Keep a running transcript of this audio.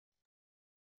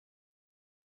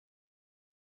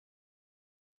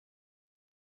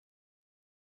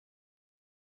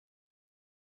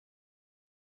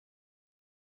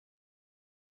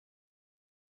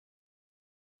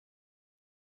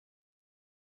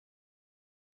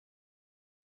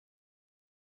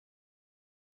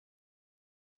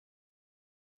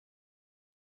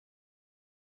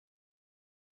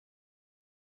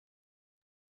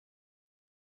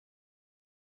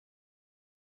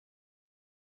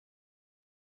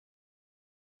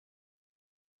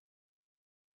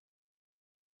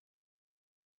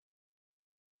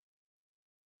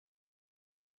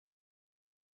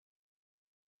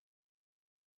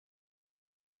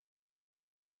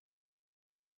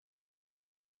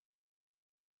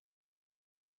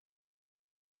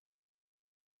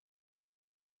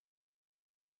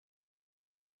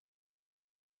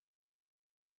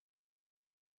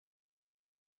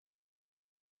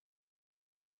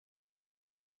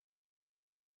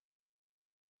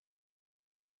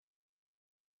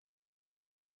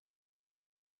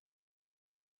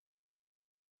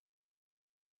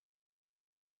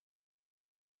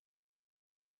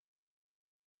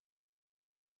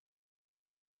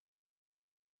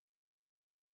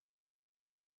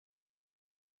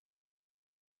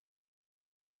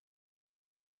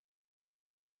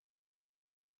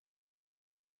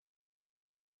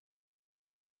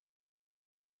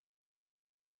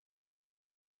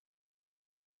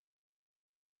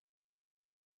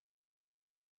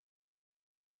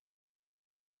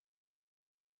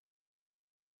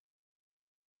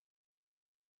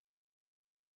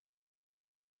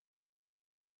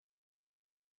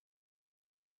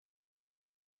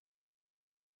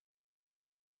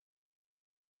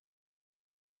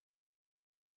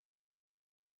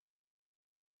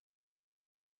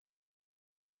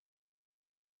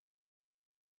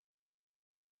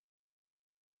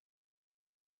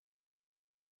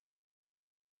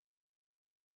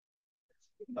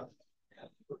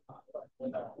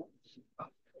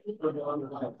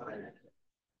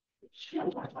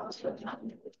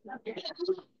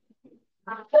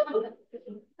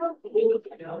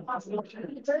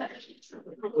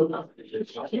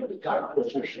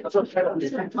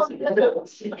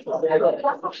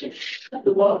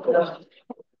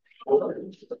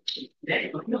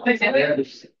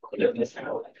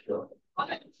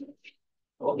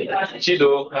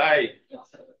Chido, hi.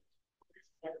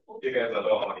 You guys are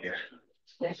all here.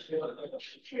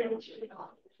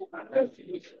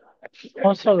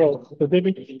 Oh, sorry, the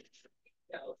baby.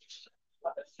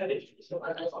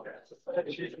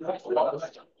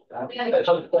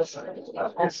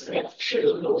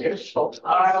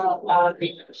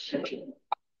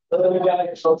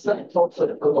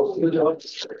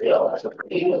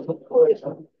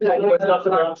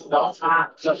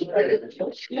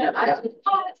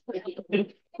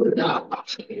 Hello,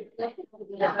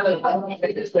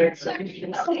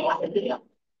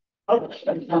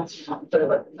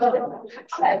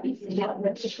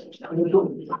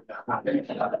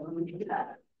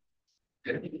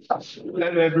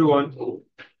 everyone.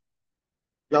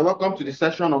 You are welcome to the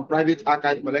session on private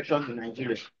archive collections in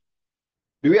Nigeria.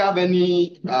 Do we have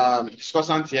any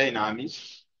discussants here in our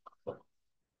midst?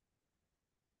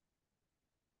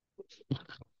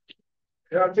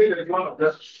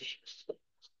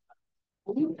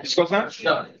 Discussants?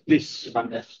 Yeah. Please. The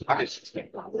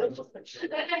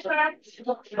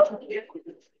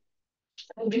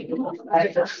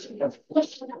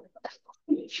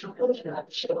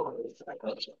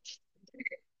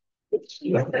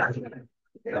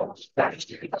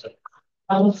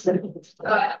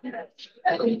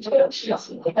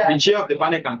chair of the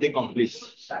panel can take on,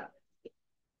 please.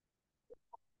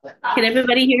 Can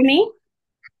everybody hear me?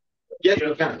 Yes,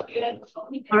 you can.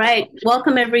 All right.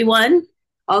 Welcome, everyone,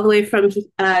 all the way from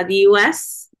the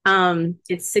U.S.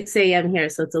 It's 6 a.m. here,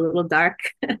 so it's a little dark.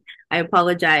 I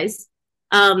apologize.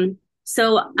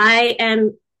 So I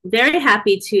am very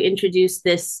happy to introduce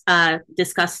this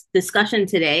discussion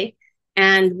today,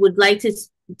 and would like to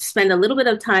spend a little bit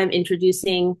of time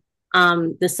introducing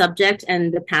the subject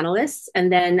and the panelists,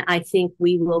 and then I think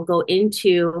we will go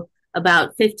into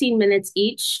about 15 minutes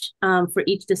each for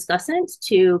each discussant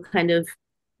to kind of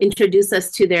introduce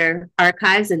us to their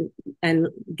archives and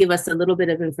give us a little bit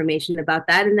of information about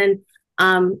that. And then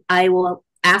I will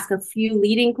ask a few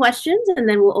leading questions, and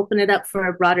then we'll open it up for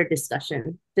a broader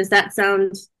discussion. Does that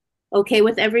sound okay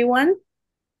with everyone?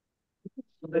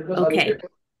 Okay.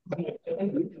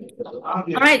 All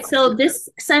right, so this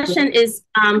session is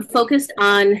focused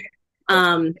on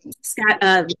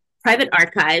private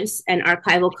archives and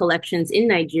archival collections in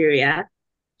Nigeria.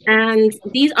 And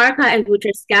these archives, which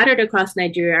are scattered across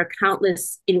Nigeria, are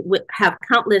have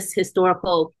countless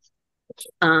historical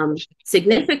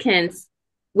significance,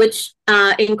 which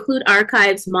include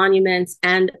archives, monuments,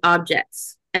 and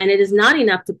objects. And it is not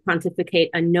enough to pontificate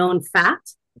a known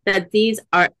fact that these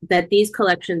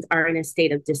collections are in a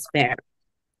state of despair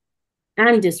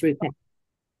and disrepair.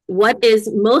 What is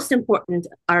most important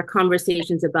are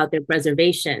conversations about their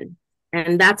preservation.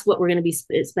 And that's what we're going to be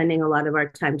spending a lot of our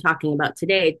time talking about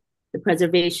today, the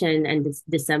preservation and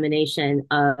dissemination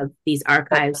of these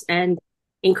archives and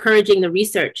encouraging the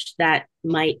research that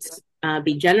might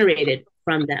be generated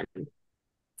from them.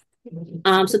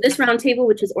 So this roundtable,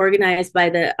 which is organized by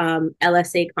the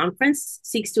LSA conference,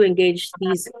 seeks to engage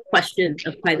these questions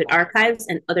of private archives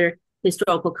and other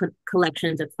historical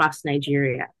collections across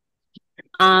Nigeria.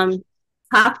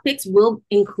 Topics will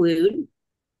include,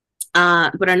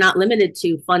 but are not limited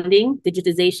to, funding,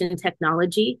 digitization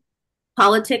technology,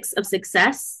 politics of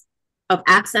success, of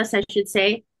access, I should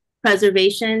say,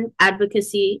 preservation,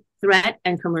 advocacy, threat,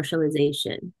 and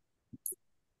commercialization.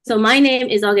 So my name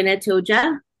is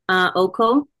Oganetoja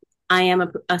Oko. I am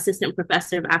an assistant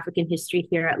professor of African history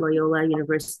here at Loyola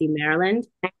University, Maryland.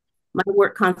 My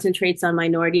work concentrates on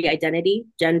minority identity,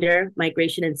 gender,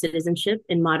 migration, and citizenship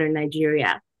in modern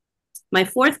Nigeria. My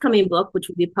forthcoming book, which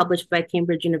will be published by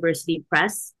Cambridge University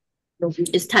Press,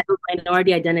 is titled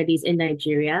Minority Identities in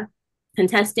Nigeria,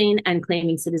 Contesting and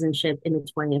Claiming Citizenship in the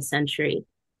 20th Century.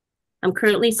 I'm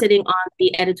currently sitting on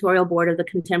the editorial board of the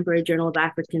Contemporary Journal of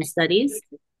African Studies,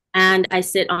 and I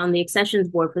sit on the accessions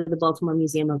board for the Baltimore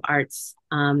Museum of Arts,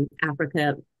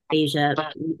 Africa, Asia,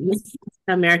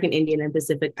 American Indian, and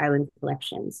Pacific Island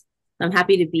collections. I'm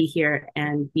happy to be here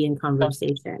and be in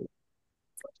conversation.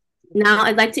 Now,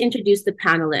 I'd like to introduce the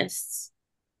panelists,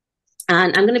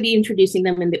 and I'm going to be introducing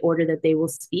them in the order that they will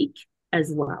speak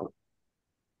as well.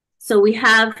 So we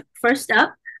have, first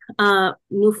up,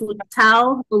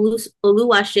 Mufutau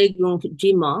Oluwasegun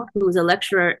Jimoh, who is a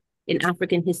lecturer in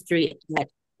African History at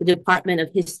the Department of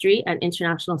History and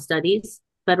International Studies,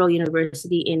 Federal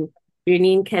University in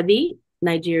Birnin Kebbi,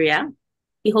 Nigeria.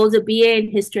 He holds a BA in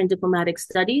History and Diplomatic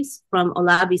Studies from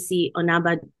Olabisi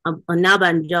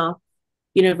Onabanjo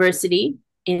University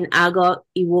in Ago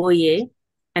Iwoye,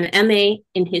 an MA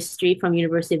in History from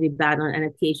University of Ibadan, and a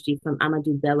PhD from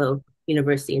Ahmadu Bello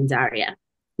University in Zaria.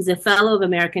 He's a Fellow of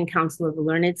American Council of the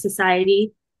Learned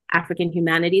Society, African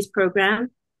Humanities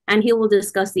Program, and he will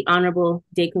discuss the Honorable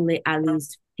Dekunle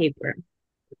Ali's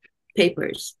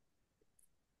papers.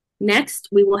 Next,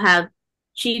 we will have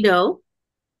Chido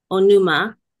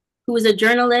Onuma, who is a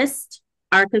journalist,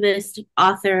 archivist,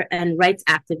 author, and rights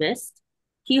activist.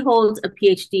 He holds a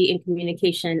PhD in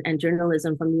communication and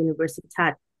journalism from the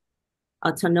Universitat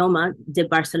Autónoma de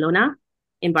Barcelona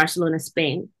in Barcelona,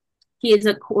 Spain. He is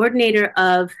a coordinator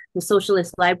of the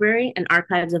Socialist Library and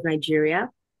Archives of Nigeria,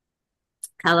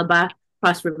 Calabar,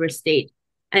 Cross River State,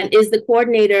 and is the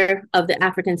coordinator of the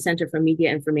African Center for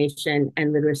Media Information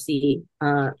and Literacy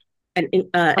and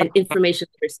Information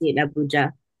Literacy in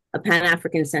Abuja, a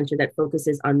Pan-African center that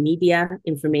focuses on media,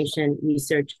 information,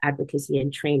 research, advocacy,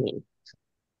 and training.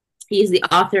 He is the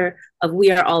author of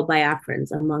We Are All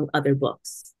Biafrans, among other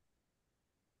books.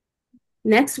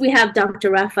 Next, we have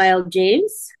Dr. Raphael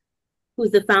James,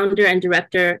 who's the founder and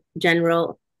director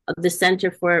general of the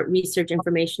Center for Research,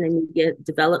 Information, and Media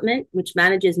Development, which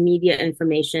manages media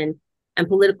information and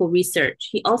political research.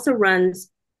 He also runs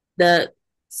the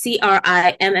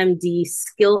CRIMMD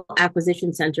Skill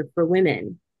Acquisition Center for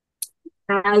Women.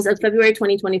 As of February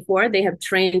 2024, they have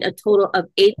trained a total of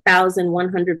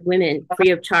 8,100 women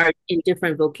free of charge in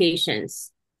different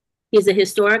vocations. He's a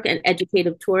historic and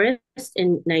educative tourist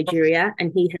in Nigeria,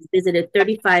 and he has visited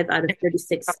 35 out of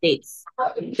 36 states,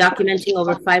 documenting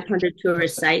over 500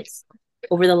 tourist sites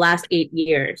over the last 8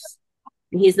 years.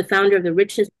 And he's the founder of the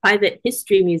richest private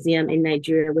history museum in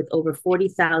Nigeria with over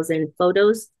 40,000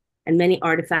 photos and many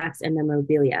artifacts and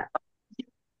memorabilia.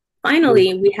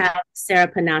 Finally, we have Sarah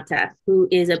Panata, who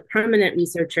is a permanent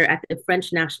researcher at the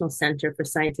French National Center for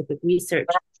Scientific Research,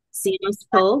 Sciences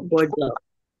Po, Bordeaux,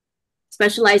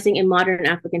 specializing in modern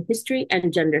African history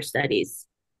and gender studies.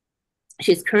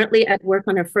 She's currently at work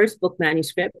on her first book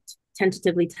manuscript,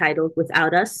 tentatively titled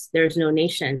Without Us, There is No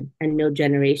Nation and No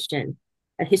Generation,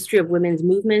 a history of women's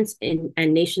movements and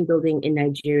nation building in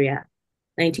Nigeria,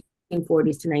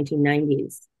 1940s to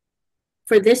 1990s.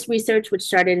 For this research, which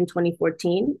started in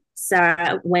 2014,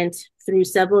 Sarah went through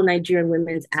several Nigerian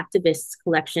women's activists'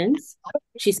 collections.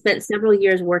 She spent several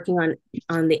years working on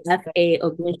the F.A.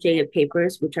 Ogunsheye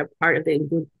papers, which are part of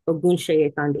the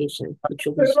Ogunsheye Foundation, which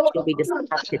will be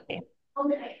discussed today.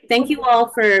 Thank you all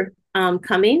for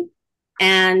coming.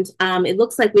 And it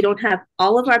looks like we don't have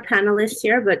all of our panelists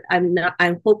here, but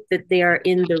I hope that they are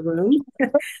in the room.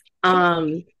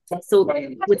 So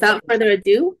without further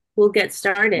ado, we'll get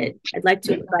started. I'd like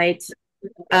to invite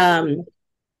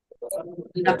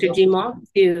Dr. Jimo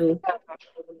to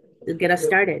get us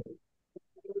started.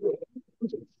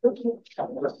 Good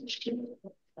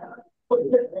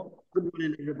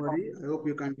morning, everybody. I hope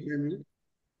you can hear me.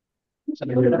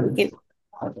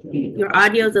 Your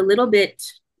audio is a little bit.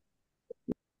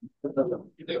 I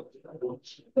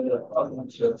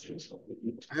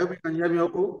hope you can hear me,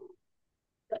 Oko.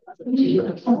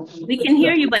 We can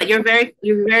hear you, but you're very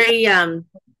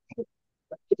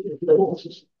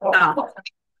soft.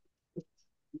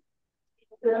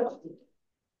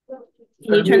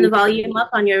 Can you turn the volume up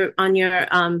on your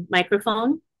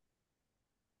microphone?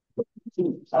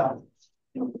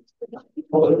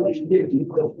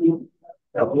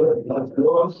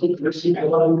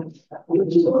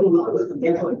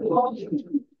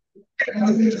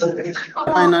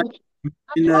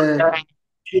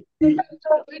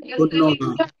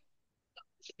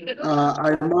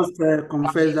 I must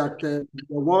confess that the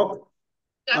work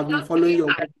I've been following your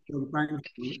work from time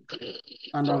to,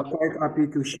 and I'm quite happy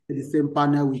to share the same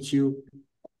panel with you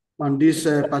on this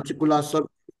particular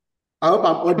subject. I hope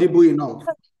I'm audible enough.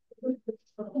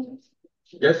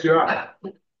 Yes, you are.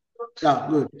 Yeah,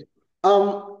 good.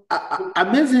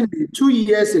 Amazingly, 2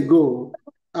 years ago,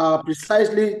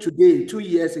 precisely today, 2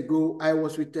 years ago, I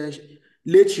was with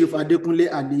late Chief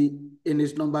Adekunle Ali in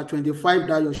his number 25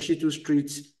 Dayoshitu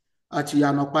Street at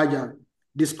Yanopaja,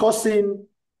 discussing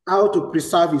how to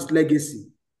preserve his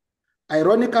legacy.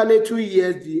 Ironically, 2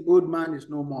 years, the old man is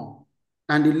no more,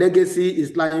 and the legacy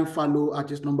is lying fallow at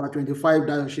his number 25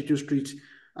 Dayoshitu Street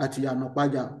at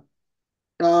Yanopaja.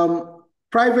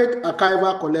 Private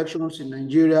archival collections in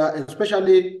Nigeria,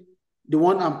 especially the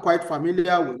one I'm quite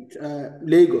familiar with,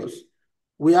 Lagos,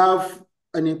 we have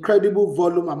an incredible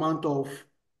volume amount of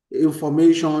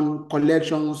information,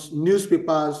 collections,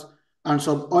 newspapers, and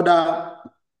some other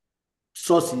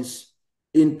sources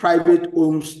in private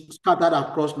homes scattered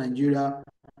across Nigeria,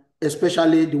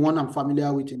 especially the one I'm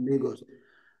familiar with in Lagos.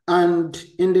 And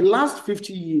in the last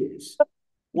 50 years,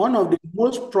 one of the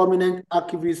most prominent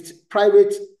archivists,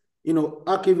 private,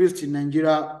 archivists in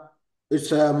Nigeria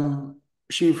is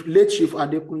late Chief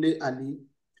Adekunle Ali,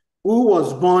 who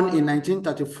was born in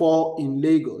 1934 in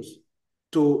Lagos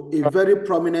to a very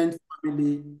prominent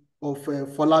family of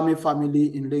Folami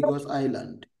family in Lagos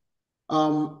Island.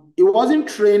 He wasn't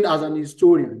trained as an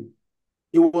historian.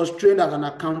 He was trained as an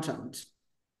accountant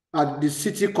at the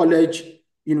City College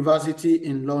University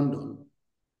in London.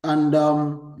 And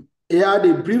he had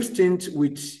a brief stint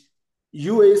with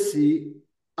UAC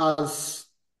as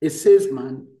a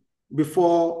salesman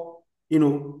before,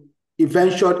 he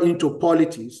ventured into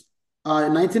politics.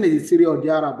 In 1983 or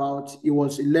thereabout, he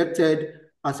was elected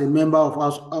as a member of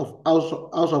House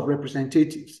of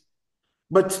Representatives.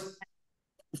 But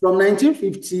from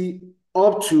 1950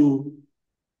 up to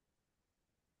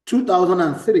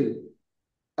 2003,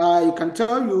 I can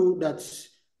tell you that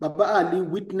Baba Ali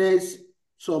witnessed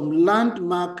some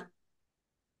landmark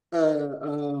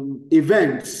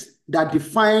events that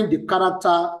defined the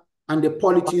character and the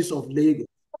politics of Lagos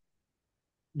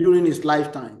during his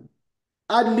lifetime.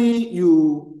 Hardly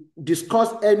you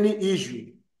discuss any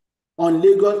issue on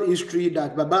Lagos history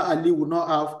that Baba Ali would not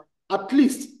have at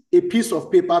least a piece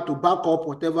of paper to back up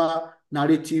whatever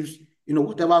narratives,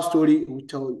 whatever story he will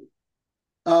tell you.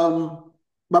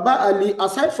 Baba Ali,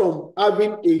 aside from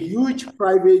having a huge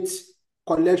private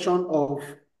collection of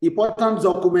important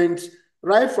documents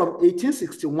right from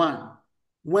 1861,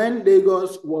 when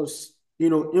Lagos was,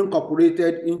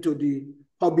 incorporated into the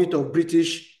orbit of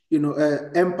British,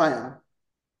 Empire,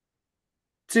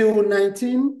 till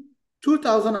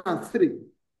 2003,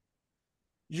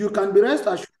 you can be rest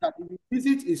assured that if you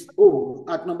visit his home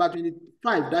at number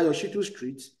 25 Dayoshitu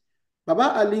Street,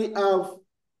 Baba Ali have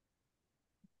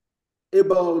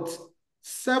about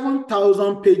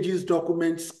 7,000 pages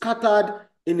documents scattered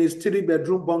in his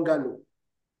 3-bedroom bungalow,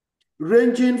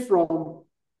 ranging from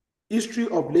history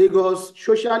of Lagos,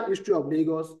 social history of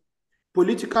Lagos,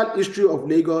 political history of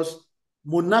Lagos,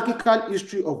 monarchical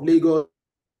history of Lagos.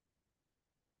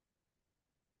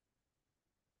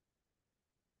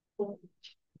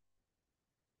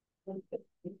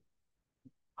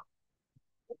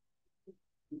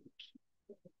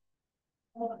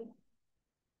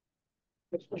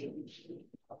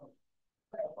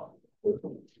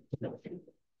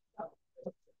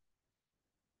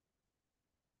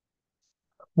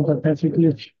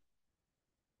 Basically,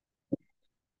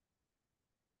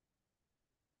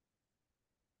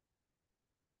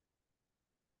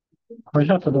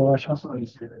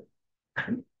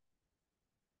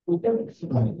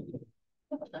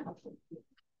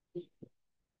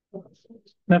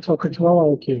 network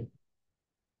controller, okay.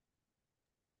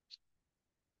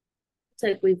 Looks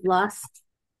like we've lost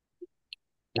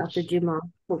Dr. Jamal.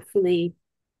 Hopefully,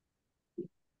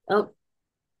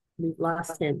 we've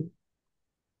lost him.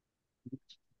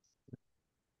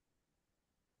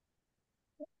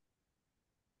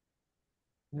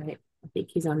 All right, I think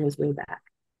he's on his way back.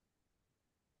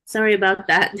 Sorry about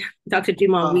that, Dr.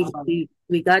 Jamal.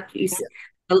 We got you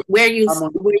where you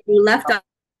left off.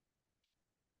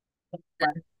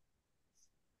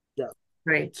 Yeah.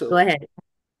 Right. So, go ahead.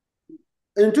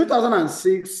 In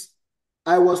 2006,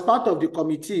 I was part of the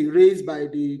committee raised by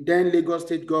the then Lagos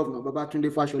State Governor,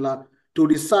 Babatunde Fashola, to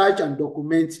research and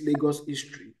document Lagos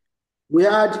history. We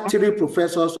had 3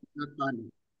 professors on that panel,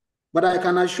 but I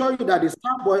can assure you that the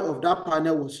star boy of that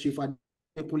panel was Chief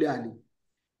Adekunle Ali,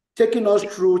 taking us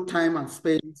through time and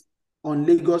space on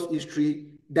Lagos history,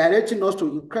 directing us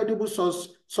to incredible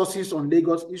sources on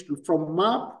Lagos history, from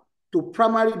map to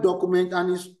primary document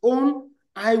and his own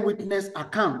eyewitness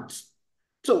accounts.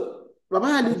 So Baba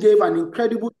Ali gave an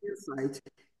incredible insight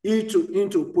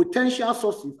into potential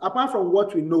sources, apart from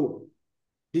what we know,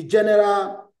 the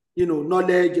general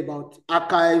knowledge about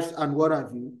archives and what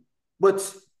have you.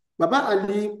 But Baba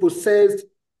Ali possessed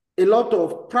a lot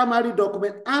of primary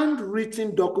document and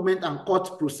written document and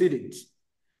court proceedings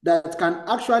that can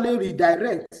actually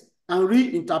redirect and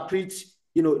reinterpret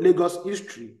Lagos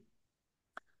history.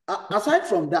 Aside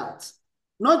from that,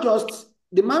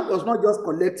 the man was not just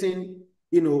collecting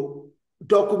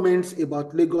documents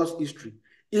about Lagos history.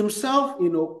 Himself,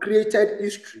 created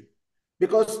history,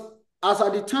 because as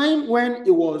at the time when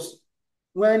the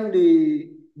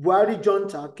Buhari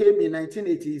junta came in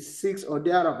 1986 or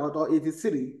thereabout, or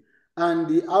 83, and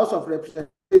the House of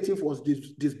Representatives was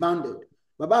disbanded,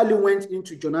 Baba Ali went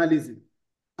into journalism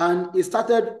and he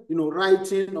started,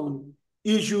 writing on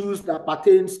issues that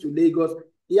pertains to Lagos.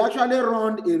 He actually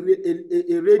ran a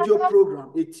radio program,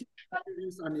 a TV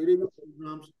series and a radio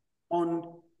programs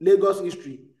on Lagos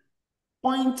history,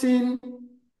 directing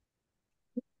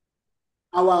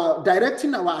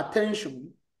our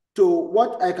attention to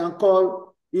what I can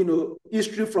call,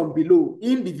 history from below,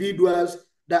 individuals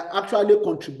that actually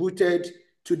contributed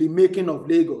to the making of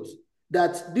Lagos.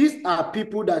 That these are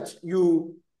people that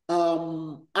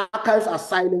archives are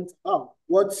silent about.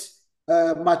 What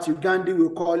Matthew Gandhi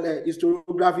will call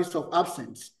historiographies of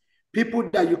absence. People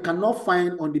that you cannot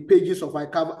find on the pages of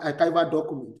archival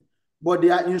document, but they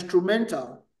are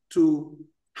instrumental to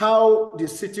how the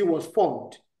city was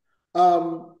formed. I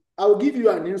will give you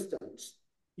an instance.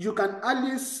 You can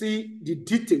hardly see the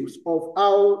details of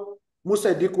how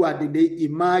Musa Dikko Adele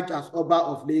emerged as Oba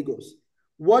of Lagos.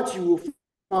 What you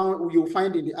will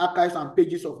find in the archives and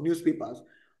pages of newspapers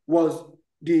was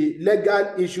the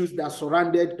legal issues that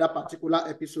surrounded that particular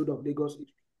episode of Lagos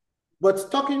history.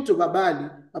 But talking to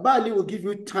Baba Ali will give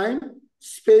you time,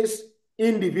 space,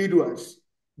 individuals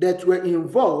that were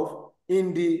involved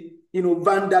in the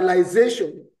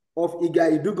vandalization of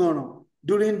Iga Idugono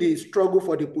during the struggle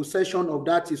for the possession of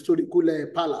that historical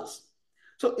palace.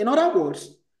 So in other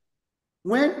words,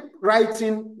 when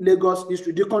writing Lagos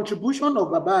history, the contribution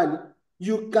of Baba Ali,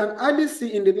 you can hardly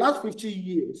see in the last 50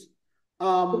 years.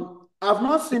 I've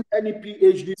not seen any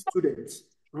PhD students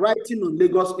writing on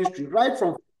Lagos history, right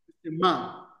from Christian Mann,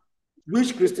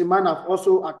 which Christian Mann have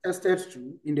also attested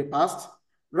to in the past,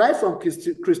 right from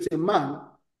Christian Mann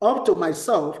up to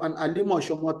myself and Alimo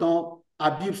Shomoton,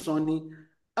 Abib Soni.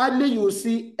 Hardly you will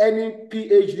see any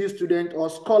PhD student or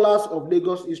scholars of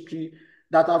Lagos history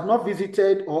that have not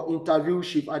visited or interviewed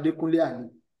Chief Adekunle Ali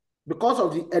because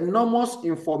of the enormous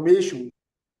information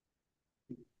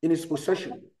in his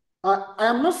possession. I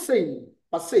am not saying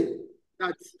per se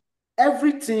that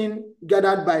everything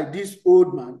gathered by this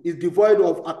old man is devoid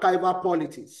of archival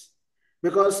politics,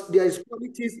 because there is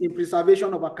politics in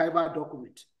preservation of archival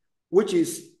document, which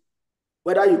is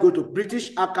whether you go to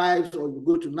British archives or you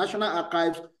go to national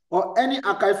archives or any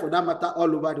archive for that matter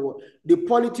all over the world, the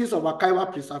politics of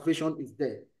archival preservation is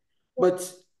there.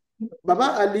 But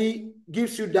Baba Ali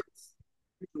gives you that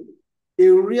a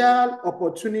real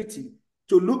opportunity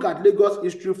to look at Lagos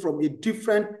history from a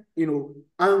different,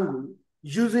 angle,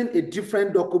 using a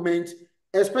different document,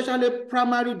 especially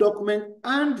primary document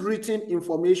and written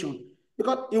information,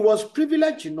 because he was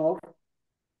privileged enough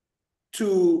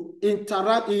to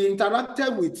interact. He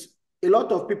interacted with a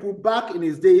lot of people back in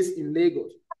his days in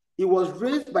Lagos. He was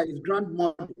raised by his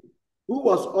grandmother, who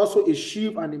was also a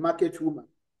chief and a market woman,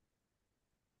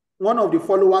 one of the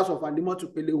followers of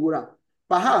Alimotu Pelewura.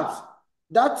 Perhaps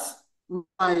that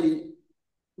might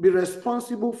be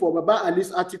responsible for Baba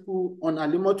Ali's article on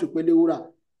Alimotu Pelewura,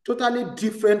 totally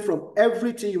different from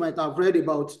everything you might have read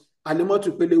about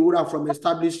Alimotu Pelewura from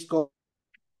established scholars.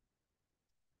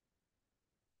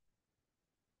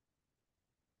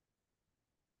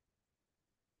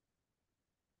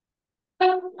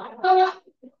 Hello?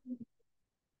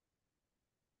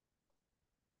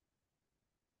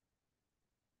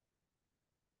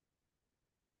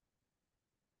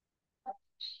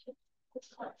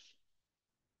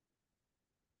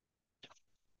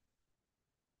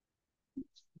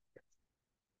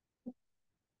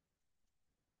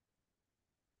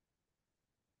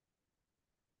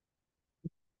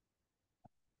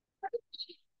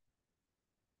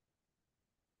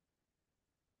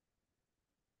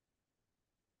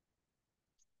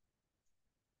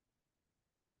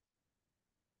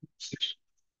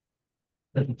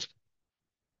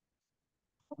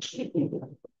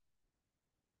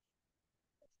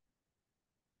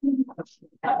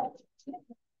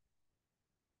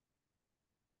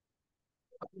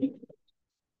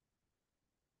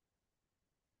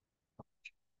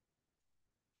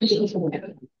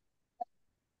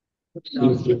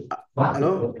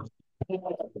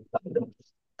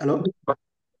 Hello?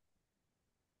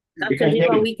 Dr.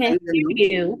 Jibo, we can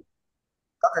hear you.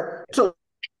 Okay. So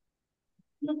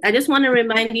I just want to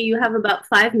remind you, you have about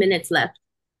 5 minutes left.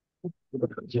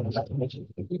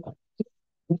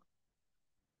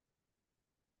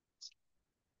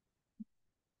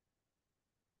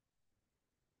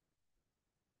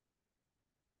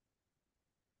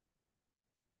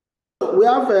 we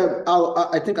have,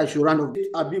 I think I should run off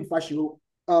Abim Fashio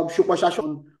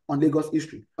on Lagos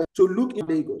history to look in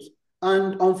Lagos.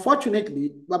 And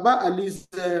unfortunately, Baba Ali's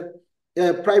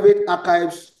private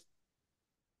archives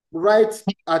right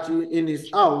in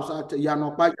his house at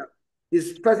Yanopaja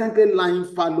is presently lying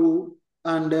fallow,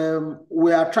 and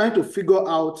we are trying to figure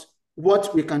out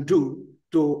what we can do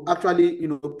to actually,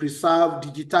 preserve,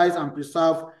 digitize, and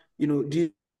preserve,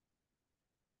 these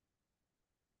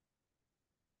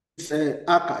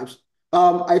archives.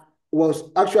 We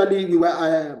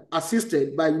were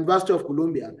assisted by University of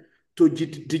Columbia to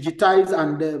digitize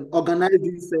and organize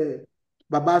these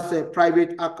Baba's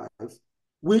private archives,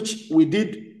 which we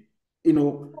did, we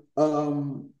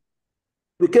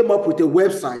came up with a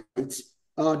website,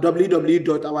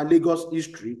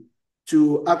 www.ourlagoshistory,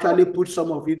 to actually put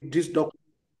some of these documents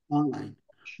online.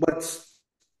 But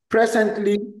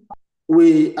presently,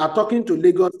 we are talking to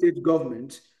Lagos State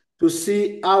government to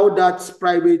see how that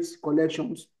private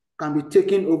collections can be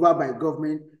taken over by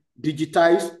government,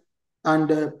 digitized,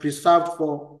 and preserved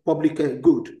for public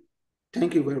good.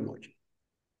 Thank you very much.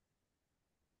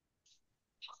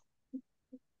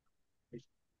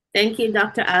 Thank you,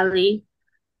 Dr. Ali.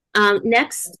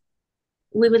 Next,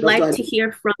 we would like to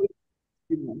hear from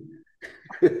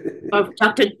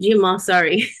Dr. Jimo,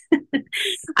 sorry.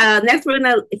 Next, we're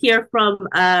going to hear from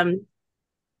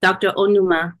Dr.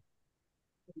 Onuma.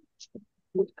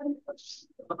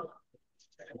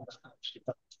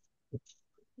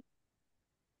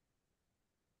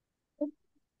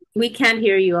 We can't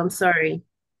hear you, I'm sorry.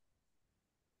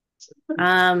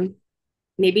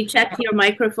 Maybe check your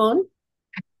microphone.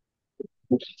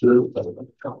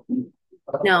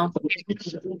 No.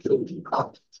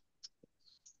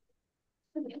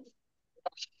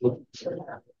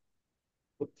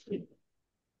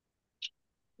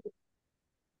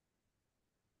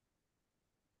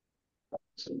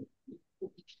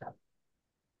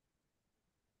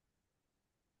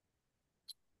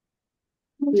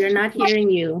 We are not hearing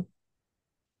you.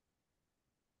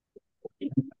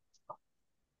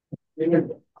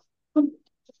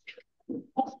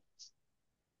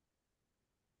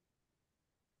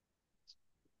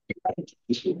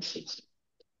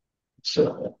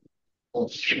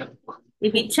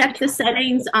 Maybe check the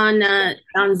settings on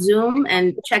Zoom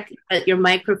and check that your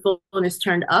microphone is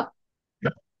turned up.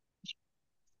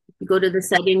 Go to the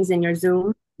settings in your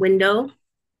Zoom window.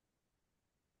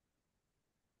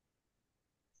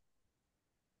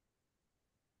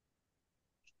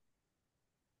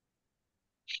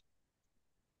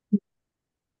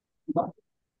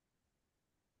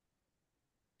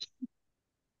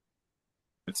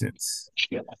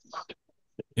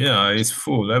 Yeah, it's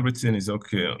full. Everything is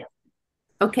okay.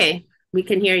 Okay, we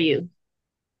can hear you.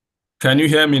 Can you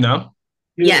hear me now?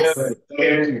 Yes.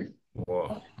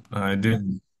 Wow, I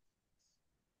didn't.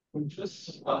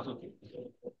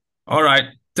 All right.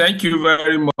 Thank you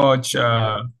very much,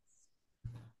 the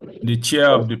chair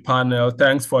of the panel.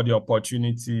 Thanks for the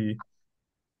opportunity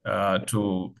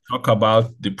to talk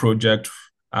about the project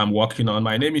I'm working on.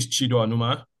 My name is Chido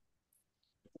Onuma.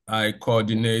 I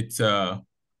coordinate a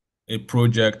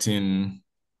project in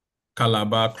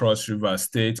Calabar, Cross River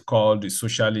State called the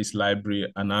Socialist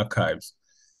Library and Archives.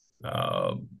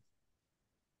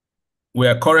 We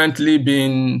are currently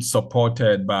being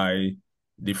supported by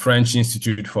the French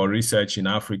Institute for Research in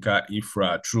Africa,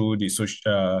 IFRA, through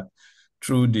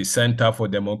the Center for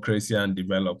Democracy and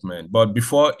Development. But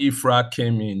before IFRA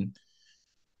came in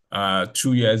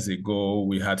 2 years ago,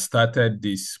 we had started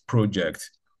this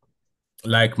project.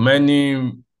 Like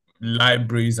many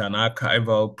libraries and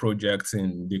archival projects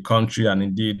in the country and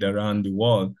indeed around the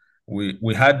world,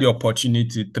 we had the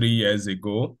opportunity 3 years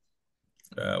ago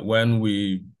when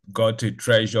we got a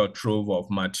treasure trove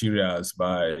of materials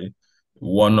by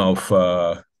one of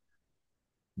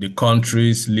the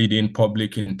country's leading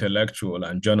public intellectual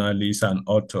and journalist and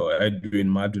author, Edwin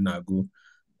Madunagu,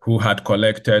 who had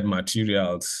collected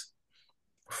materials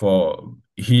for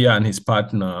he and his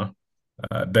partner,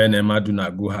 Ben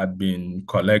Madunagu, had been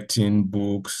collecting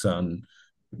books and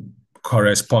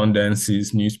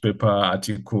correspondences, newspaper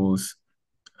articles,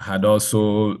 had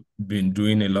also been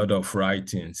doing a lot of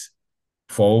writings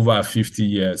for over 50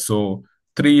 years. So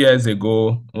 3 years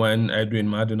ago, when Edwin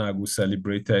Madunagu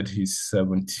celebrated his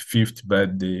 75th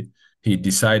birthday, he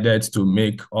decided to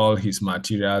make all his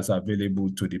materials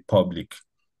available to the public.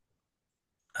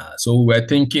 So we're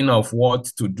thinking of what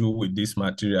to do with this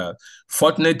material.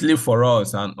 Fortunately for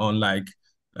us, and unlike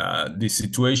the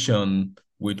situation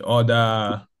with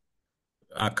other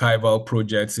archival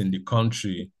projects in the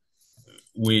country,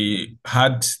 we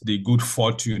had the good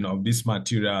fortune of these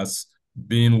materials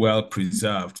being well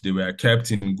preserved. They were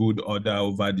kept in good order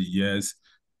over the years.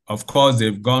 Of course,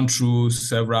 they've gone through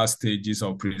several stages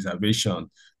of preservation,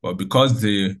 but because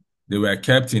they were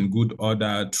kept in good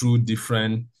order through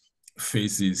different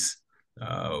phases,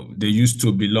 they used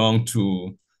to belong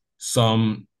to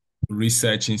some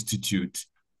research institute,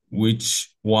 which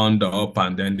wound up,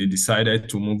 and then they decided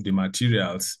to move the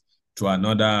materials to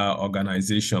another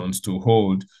organizations to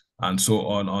hold and so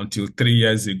on until 3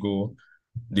 years ago,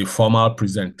 the formal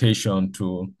presentation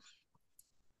to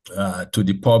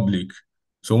the public.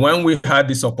 So when we had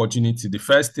this opportunity, the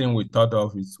first thing we thought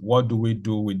of is, what do we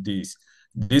do with this?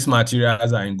 These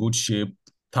materials are in good shape,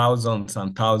 thousands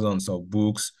and thousands of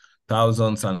books,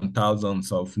 thousands and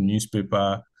thousands of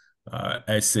newspaper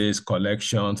essays,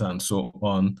 collections, and so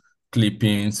on,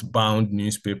 clippings, bound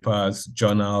newspapers,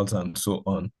 journals, and so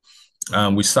on.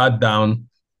 And we sat down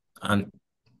and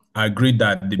agreed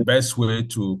that the best way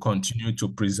to continue to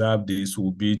preserve this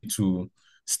will be to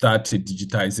start a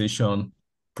digitization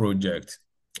project.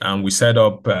 And we set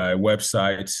up a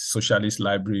website, Socialist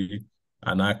Library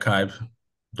and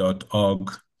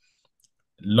Archive.org.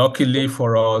 Luckily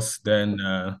for us, then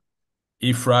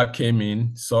IFRA came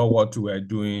in, saw what we were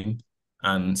doing,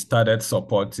 and started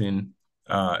supporting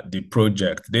the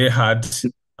project. They had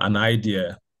an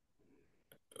idea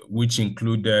which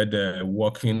included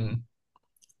working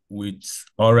with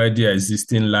already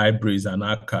existing libraries and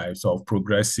archives of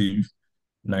progressive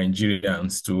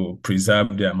Nigerians to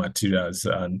preserve their materials.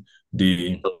 And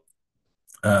the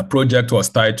project was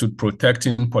titled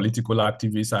Protecting Political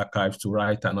Activists' Archives to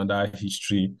Write Another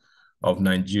History of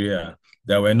Nigeria.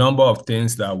 There were a number of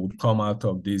things that would come out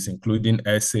of this, including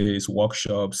essays,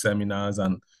 workshops, seminars,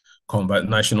 and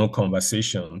national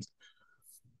conversations,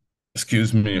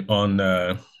 on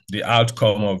the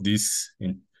outcome of this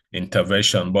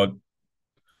intervention. But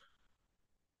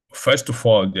first of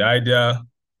all, the idea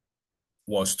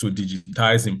was to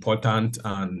digitize important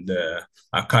and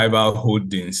archival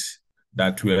holdings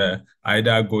that were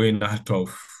either going out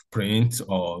of print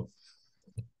or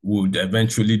would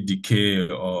eventually decay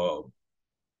or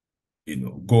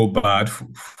go bad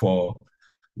for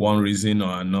one reason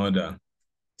or another.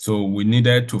 So we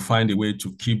needed to find a way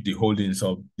to keep the holdings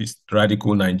of these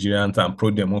radical Nigerians and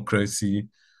pro-democracy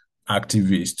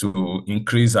activists, to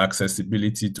increase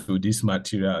accessibility to these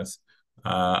materials,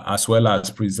 as well as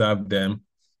preserve them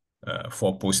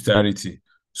for posterity.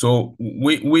 So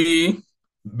we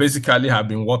basically have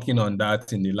been working on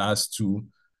that in the last 2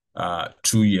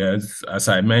 years. As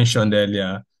I mentioned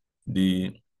earlier,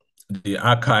 the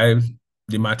archive,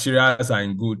 the materials are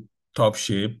in good top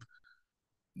shape.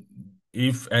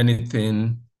 If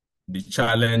anything, the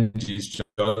challenge is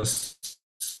just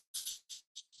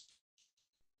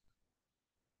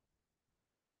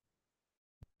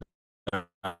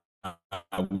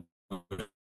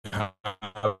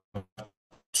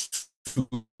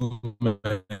too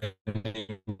many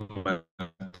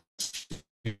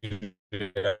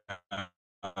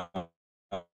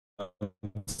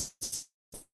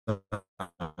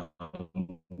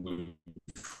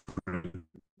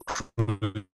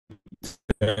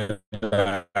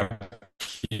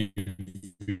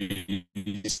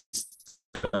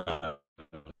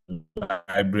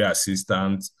library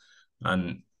assistants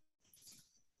and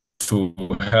to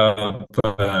help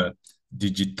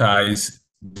digitize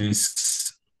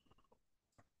this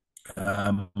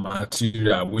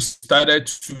material. We started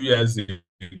 2 years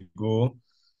ago.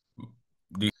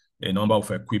 A number of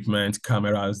equipment,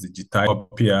 cameras, digital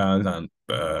copiers, and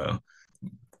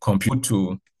compute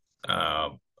to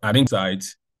inside.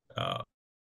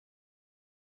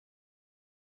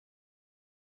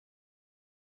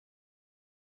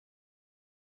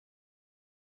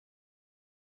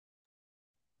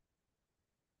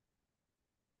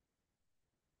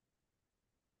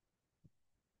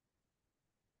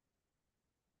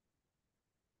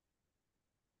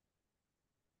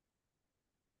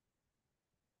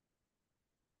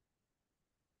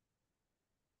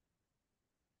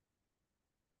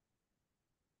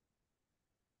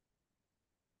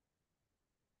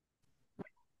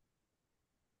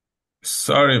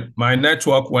 Sorry, my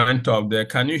network went off there.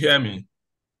 Can you hear me?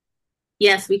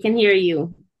 Yes, we can hear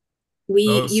you.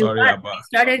 You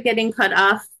started getting cut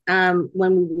off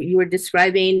when you were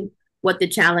describing what the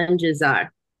challenges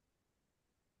are.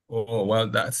 Oh, well,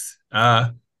 that's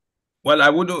well, I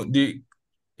wouldn't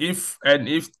if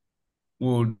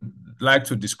would like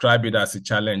to describe it as a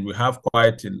challenge, we have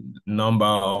quite a number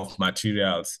of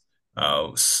materials,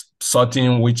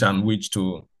 sorting which and which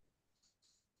to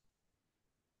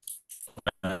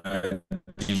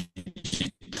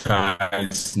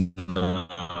digitize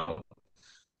now.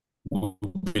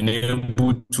 We've been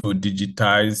able to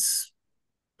digitize,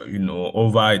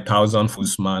 over 1,000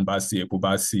 Usman, Basi,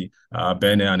 Ekubasi,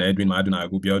 Bene and Edwin Maduna,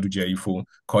 Gubiodu Jeifo,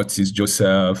 Curtis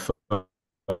Joseph,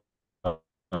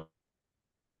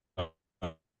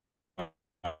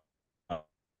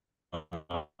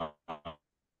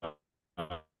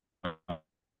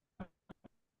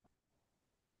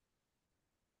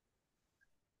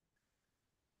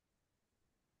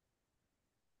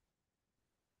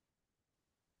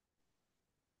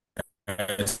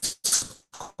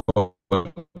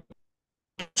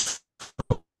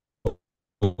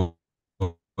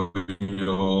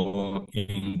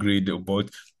 Ingrid, but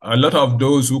a lot of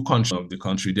those who control the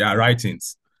country, their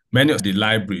writings, many of the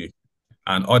library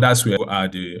and others are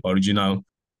the original.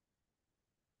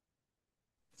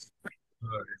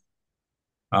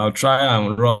 I'll try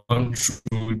and run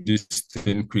through this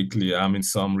thing quickly. I'm in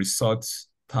some resort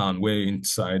town way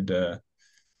inside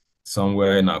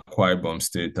somewhere in Akwa Ibom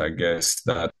State, I guess.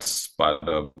 That's part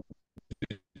of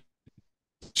the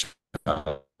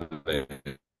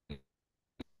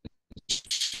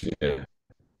yeah.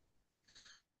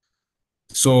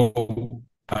 So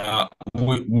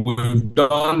we've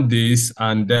done this,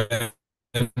 and then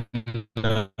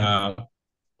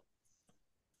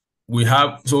we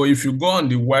have, so if you go on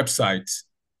the website,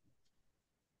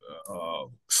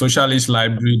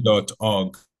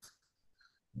 socialistlibrary.org,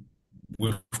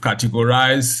 we've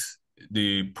categorized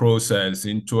the process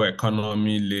into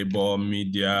economy, labor,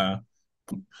 media,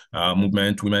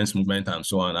 movement, women's movement, and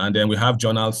so on. And then we have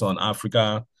journals on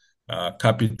Africa,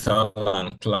 capital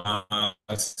and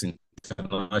class,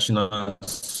 international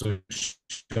socialist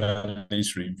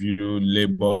review,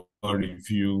 labor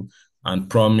review, and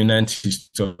prominent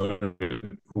historical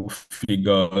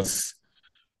figures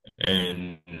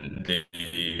in the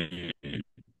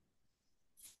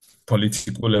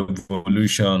political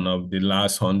evolution of the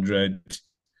last 100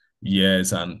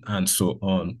 years and so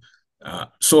on.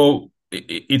 So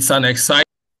it's an exciting,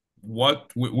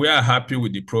 what we are happy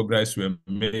with the progress we're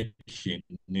making.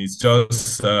 It's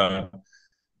just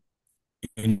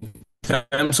in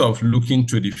terms of looking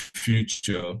to the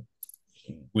future,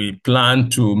 we plan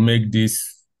to make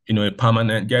this,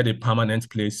 get a permanent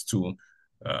place to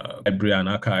library and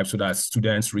archive so that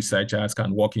students, researchers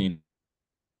can work in.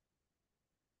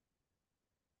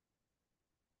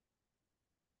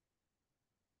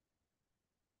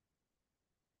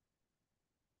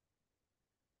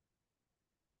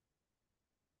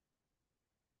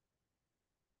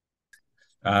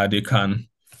 They can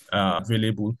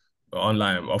available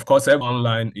online. Of course,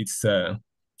 online it's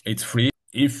free.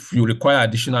 If you require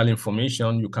additional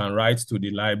information, you can write to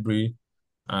the library,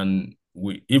 and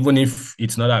even if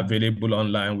it's not available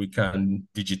online, we can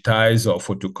digitize or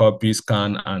photocopy,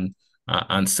 scan,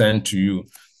 and send to you.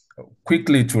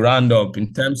 Quickly to round up,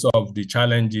 in terms of the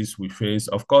challenges we face,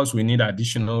 of course, we need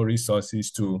additional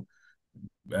resources to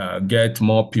get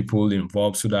more people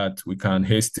involved so that we can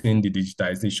hasten the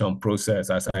digitization process.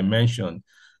 As I mentioned,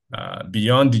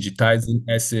 beyond digitizing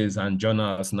essays and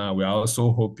journals, now we are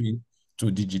also hoping to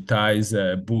digitize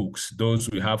books. Those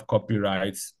we have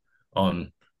copyrights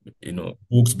on,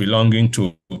 books belonging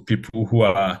to people who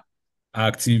are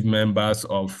active members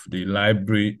of the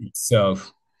library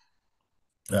itself.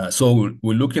 So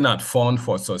we're looking at fund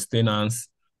for sustenance,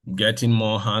 getting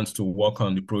more hands to work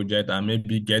on the project, and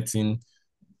maybe getting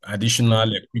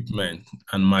additional equipment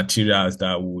and materials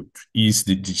that would ease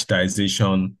the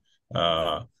digitization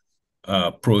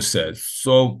process.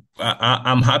 So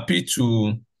I'm happy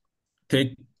to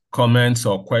take comments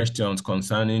or questions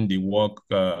concerning the work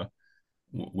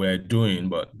we're doing,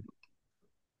 but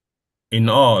in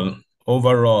all,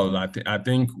 overall, I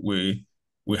think we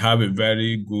have a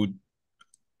very good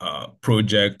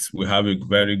project. We have a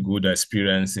very good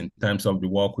experience in terms of the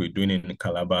work we're doing in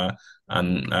Calabar,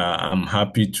 and I'm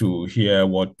happy to hear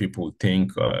what people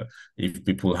think, if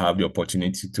people have the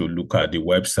opportunity to look at the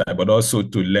website, but also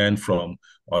to learn from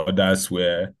others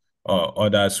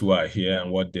others who are here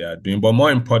and what they are doing. But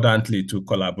more importantly, to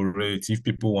collaborate. If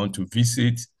people want to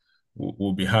visit,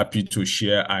 we'll be happy to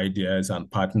share ideas and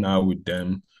partner with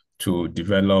them to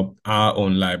develop our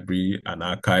own library and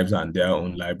archives and their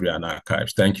own library and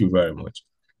archives. Thank you very much.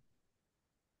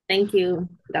 Thank you,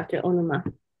 Dr. Onuma.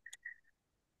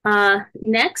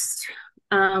 Next,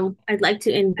 I'd like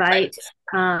to invite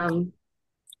Dr.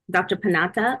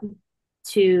 Panata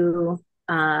to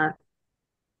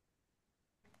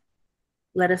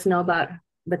let us know about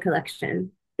the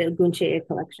collection, the Gunche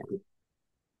collection.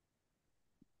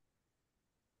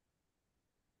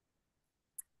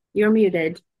 You're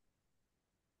muted.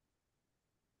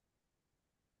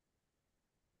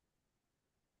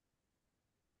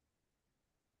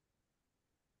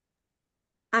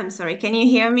 I'm sorry, can you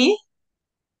hear me?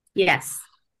 Yes.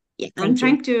 Yeah, I'm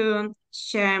trying to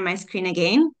share my screen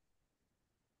again.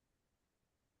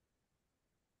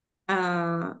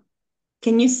 Can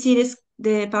you see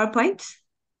the PowerPoint?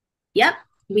 Yep,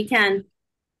 we can.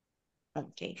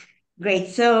 Okay, great.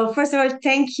 So first of all,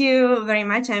 thank you very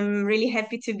much. I'm really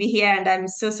happy to be here, and I'm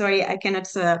so sorry I cannot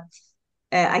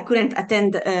I couldn't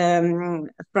attend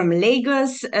from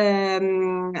Lagos.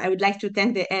 I would like to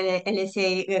thank the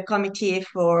LSA committee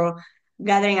for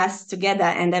gathering us together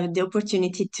and have the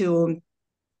opportunity to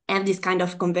have this kind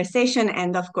of conversation,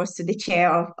 and of course to the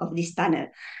chair of this panel.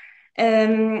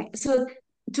 So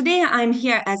today I'm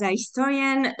here as a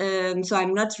historian, so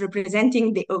I'm not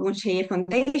representing the Ogunseyi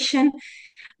Foundation,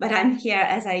 but I'm here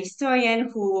as a historian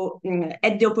who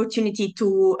had the opportunity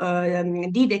to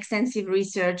did extensive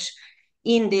research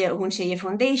in the Ogunseyi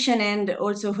Foundation, and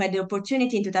also had the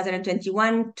opportunity in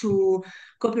 2021 to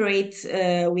cooperate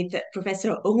with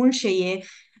Professor Ogunseyi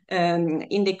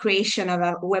in the creation of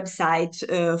a website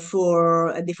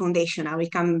for the foundation. I will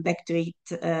come back to it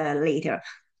later.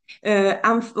 Dr.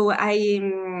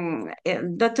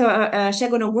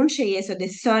 Segun Ogunseyi, so the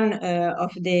son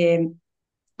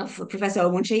of Professor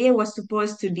Ogunseyi, was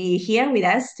supposed to be here with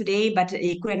us today, but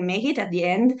he couldn't make it at the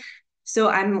end. So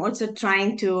I'm also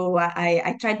trying to,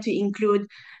 I tried to include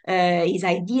his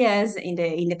ideas in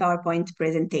the PowerPoint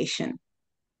presentation.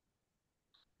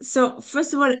 So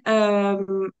first of all,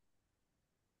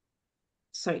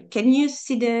 sorry, can you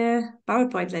see the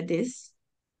PowerPoint like this?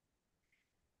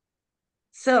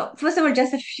 So first of all,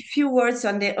 just a few words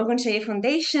on the Ogunseyi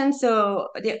Foundation. So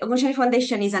the Ogunseyi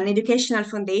Foundation is an educational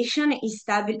foundation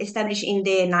established in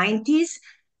the 90s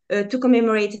to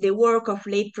commemorate the work of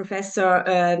late Professor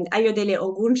Ayodele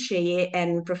Ogunseyi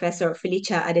and Professor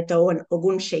Felicia Adetoun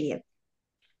Ogunseyi.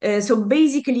 So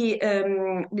basically,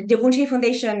 the Ogunseyi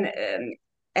Foundation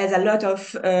has a lot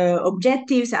of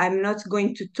objectives. I'm not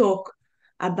going to talk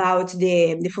about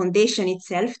the foundation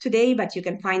itself today, but you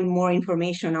can find more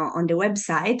information on the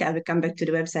website. I will come back to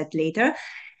the website later.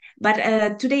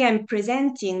 But today I'm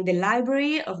presenting the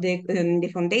library of the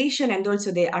foundation and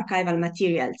also the archival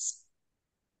materials.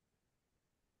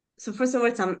 So first of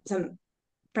all, some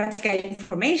practical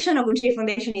information. Ogunseyi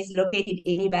Foundation is located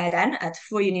in Ibadan at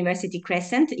 4 University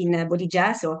Crescent in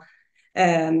Bodija, so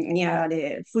near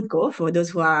the food court for those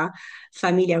who are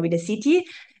familiar with the city.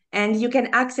 And you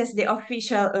can access the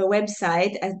official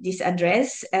website at this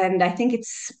address. And I think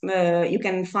it's you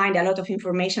can find a lot of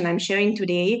information I'm sharing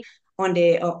today on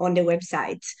the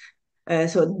website.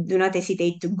 So do not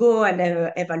hesitate to go and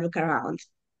have a look around.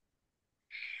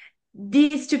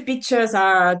 These two pictures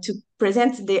are to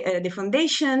present the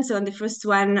foundation. So on the first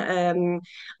one,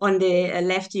 on the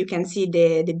left, you can see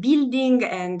the building,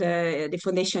 and the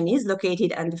foundation is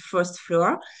located on the first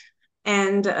floor.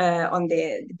 And on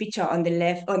the picture on the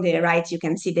left, on the right, you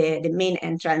can see the main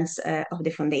entrance of the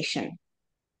foundation.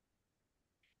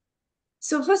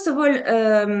 So first of all,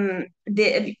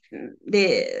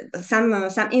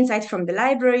 some insights from the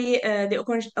library. The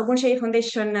Ogunseyi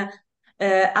Foundation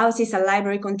houses a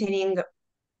library containing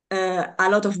a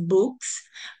lot of books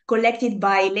collected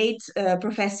by late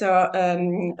Professor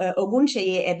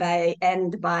Ogunseyi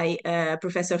and by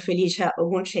Professor Felicia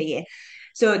Ogunseyi.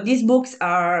 So these books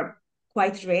are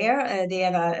quite rare. They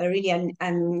have really an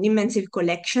immense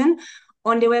collection.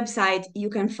 On the website, you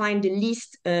can find the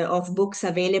list of books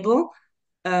available.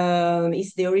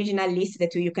 It's the original list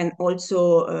that you can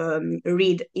also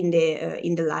read in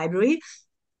the library.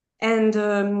 And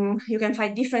you can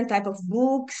find different type of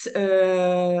books,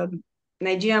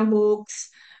 Nigerian books,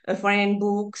 foreign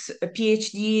books, a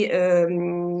PhD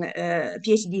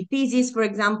thesis, for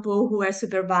example, who were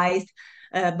supervised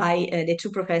by the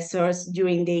two professors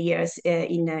during the years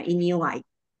in UI.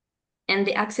 And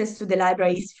the access to the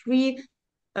library is free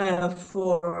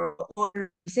for all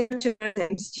researchers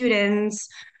and students,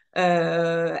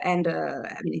 and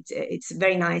I mean, it's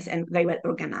very nice and very well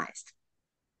organized.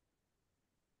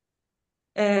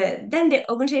 Then the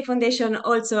Ogunseyi Foundation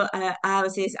also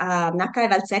houses an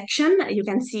archival section. You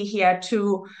can see here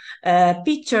two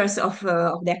pictures of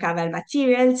the archival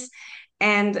materials.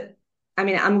 And I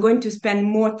mean, I'm going to spend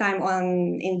more time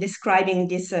in describing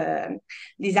this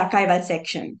archival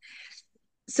section.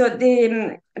 So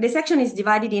the section is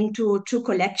divided into two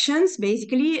collections,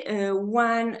 basically.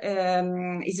 One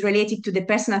is related to the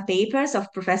personal papers of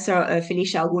Professor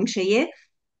Felicia Ogunseyi,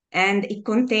 and it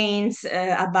contains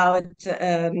about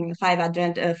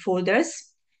 500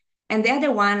 folders. And the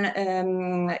other one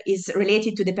is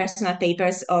related to the personal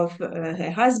papers of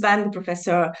her husband,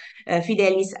 Professor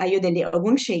Fidelis Ayodele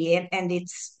Ogunseyi, and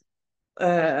it's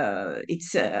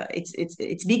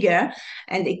bigger,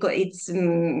 and it's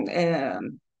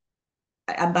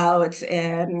about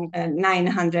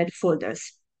 900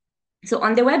 folders. So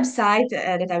on the website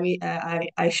that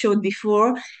I showed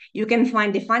before, you can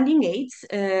find the funding aids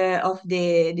of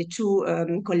the two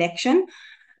collection,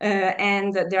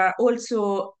 and there are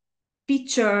also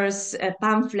pictures,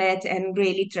 pamphlets, and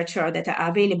gray literature that are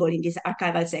available in this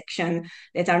archival section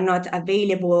that are not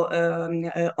available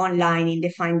online in the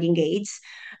finding aids.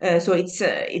 So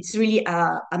it's really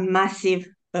a massive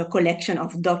collection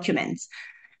of documents.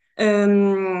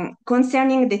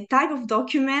 Concerning the type of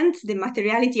document, the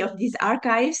materiality of these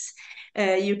archives,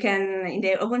 you can, in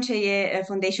the Oguncheye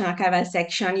Foundation archival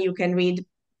section, you can read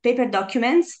paper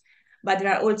documents, but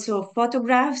there are also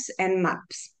photographs and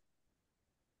maps.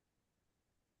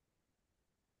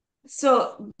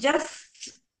 So just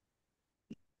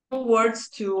words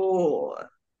to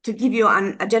give you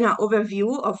a general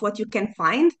overview of what you can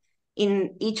find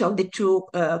in each of the two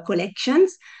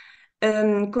collections.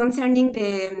 Concerning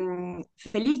the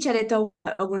Felicia Leto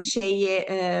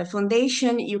Oguncheye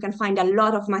Foundation, you can find a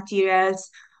lot of materials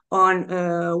on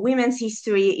women's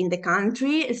history in the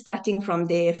country, starting from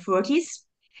the 40s.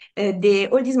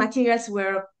 All these materials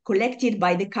were collected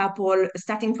by the couple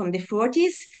starting from the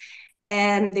 40s,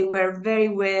 and they were very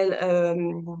well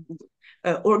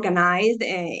organized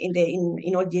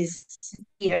in all these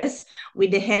years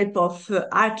with the help of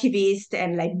archivists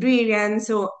and librarians.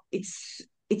 So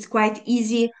it's quite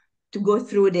easy to go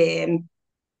through the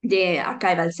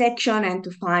archival section and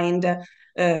to find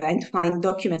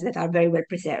documents that are very well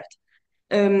preserved.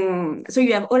 So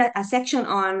you have a section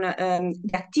on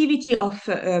the activity of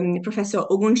Professor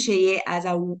Oguncheye as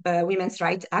a women's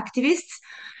rights activist.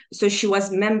 So she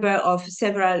was member of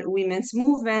several women's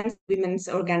movements, women's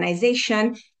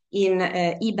organization in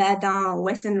Ibadan,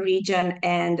 Western region,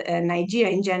 and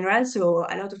Nigeria in general. So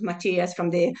a lot of materials from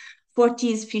the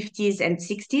 40s, 50s, and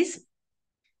 60s.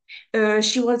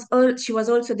 She was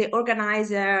also the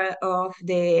organizer of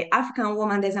the African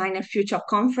Woman Designer Future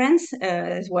Conference.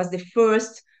 It was the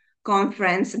first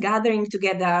conference gathering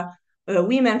together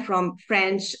women from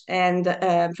French and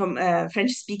from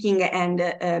French-speaking and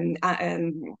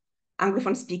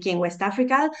Anglophone-speaking West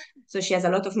Africa. So she has a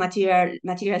lot of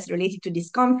materials related to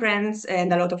this conference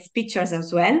and a lot of pictures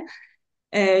as well.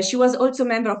 She was also a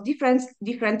member of different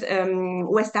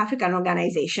West African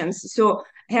organizations. So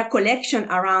her collection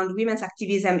around women's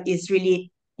activism is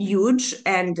really huge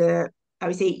and I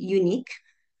would say unique.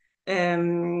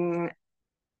 And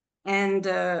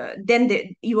then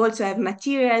you also have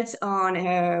materials on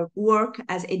her work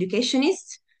as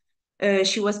educationist.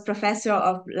 She was professor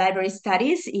of library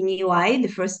studies in UI, the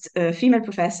first female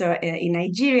professor in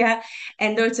Nigeria,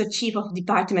 and also chief of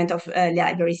department of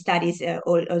library studies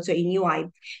also in UI.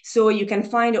 So you can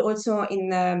find also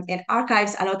in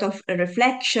archives a lot of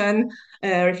reflections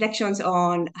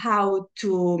on how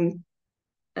to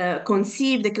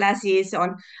conceive the classes,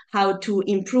 on how to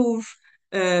improve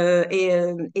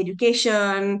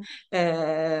education,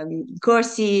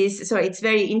 courses. So it's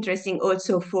very interesting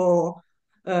also for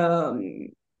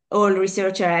all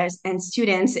researchers and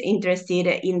students interested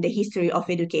in the history of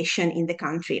education in the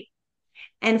country.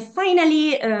 And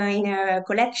finally, in a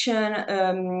collection,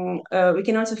 we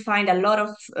can also find a lot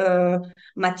of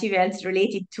materials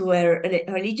related to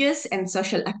religious and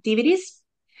social activities.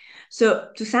 So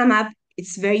to sum up,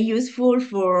 it's very useful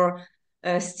for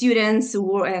students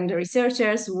and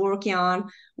researchers working on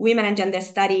women and gender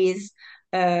studies,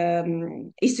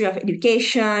 history of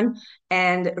education,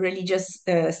 and religious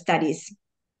studies.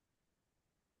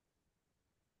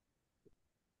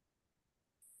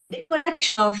 The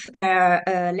collection of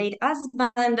late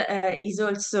husband is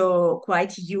also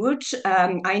quite huge.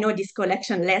 I know this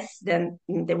collection less than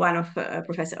the one of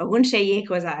Professor Oguncheye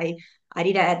because I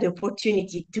didn't have the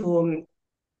opportunity to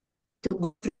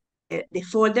go through the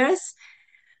folders.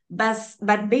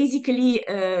 But basically,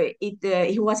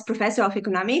 he was professor of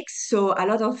economics, so a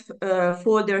lot of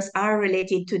folders are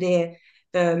related to the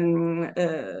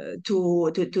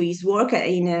to his work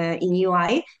in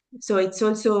UI. So it's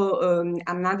also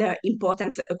another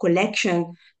important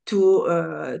collection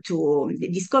to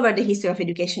discover the history of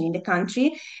education in the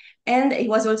country. And he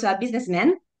was also a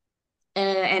businessman.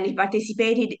 And he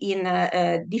participated in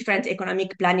different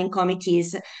economic planning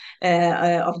committees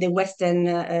of the western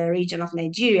region of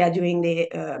Nigeria during the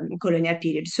colonial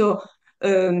period. So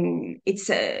it's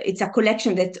a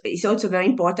collection that is also very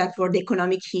important for the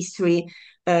economic history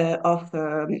of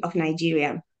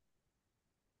Nigeria.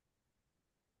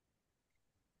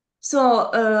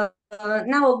 So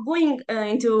now going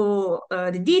into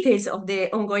the details of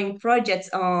the ongoing projects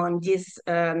on this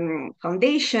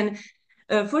foundation.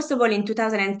 First of all, in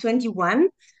 2021,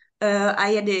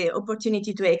 I had the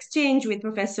opportunity to exchange with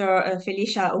Professor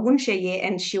Felicia Oguncheye,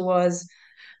 and she was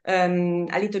a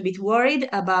little bit worried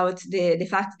about the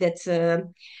fact that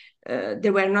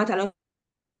there were not a lot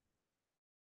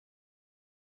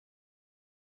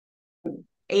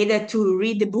either to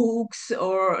read the books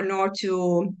or nor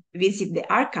to visit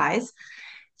the archives.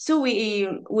 So we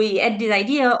had this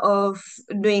idea of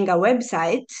doing a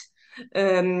website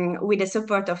with the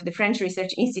support of the French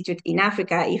Research Institute in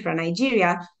Africa, IFRA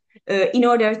Nigeria, in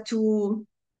order to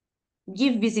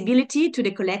give visibility to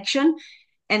the collection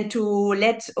and to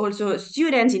let also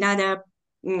students in other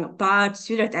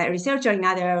researchers in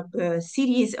other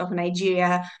cities of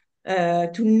Nigeria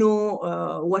to know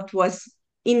what was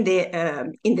in the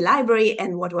library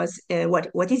and what is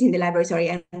in the library, sorry,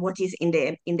 and what is in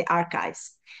the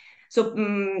archives. So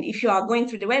if you are going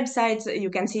through the website, you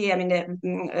can see, I mean,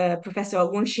 Professor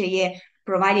Ogunsheye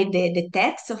provided the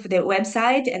text of the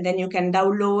website, and then you can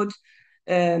download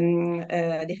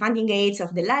the funding aids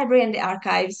of the library and the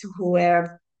archives who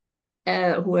were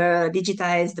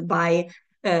digitized by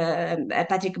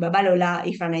Patrick Babalola,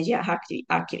 IFRA Nigeria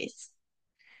archivist.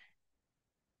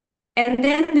 And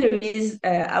then there is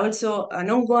also an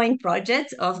ongoing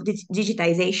project of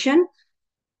digitization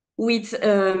with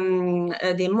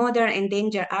the Modern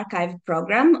Endangered Archive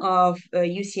program of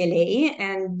UCLA.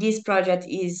 And this project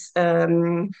is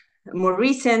more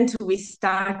recent. We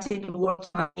started working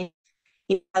on it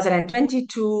in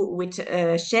 2022 with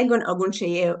Segun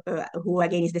Ogunsheye, who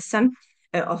again is the son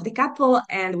of the couple,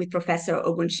 and with Professor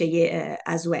Ogunsheye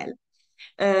as well.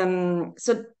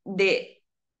 So the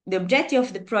objective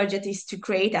of the project is to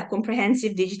create a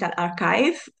comprehensive digital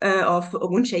archive of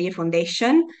Ogunsheye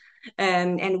Foundation.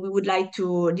 And we would like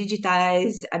to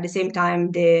digitize at the same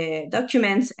time the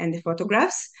documents and the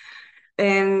photographs.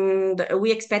 And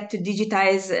we expect to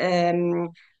digitize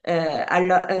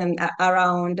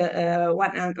around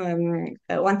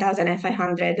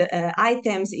 1,500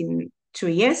 items in 2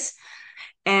 years.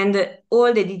 And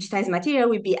all the digitized material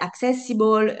will be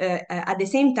accessible at the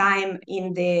same time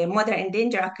in the Modern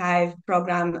Endangered Archive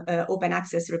program open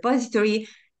access repository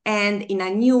and in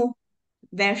a new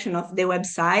version of the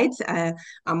website,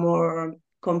 a more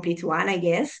complete one, I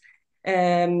guess,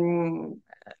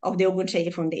 of the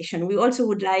Ogunsheye Foundation. We also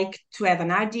would like to have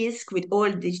an hard disk with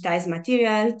all digitized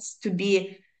materials to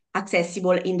be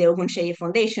accessible in the Ogunsheye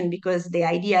Foundation, because the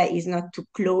idea is not to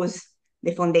close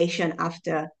the foundation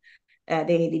after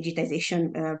the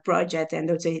digitization project. And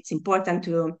also it's important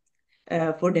to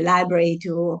for the library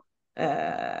to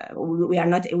we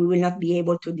will not be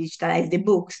able to digitize the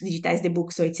books,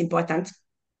 so it's important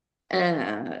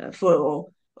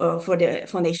for the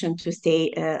foundation to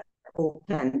stay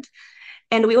open.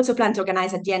 And we also plan to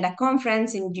organize at the end a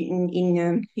conference in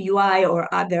UI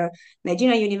or other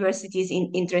Nigerian universities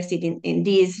interested in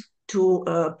this to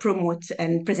promote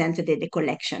and present the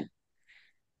collection.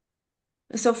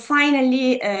 So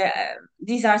finally,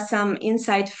 these are some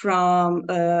insights from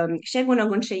Segun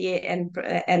Ogunsheye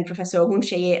and Professor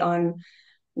Ogunsheye on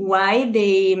why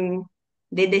they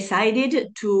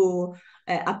decided to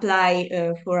apply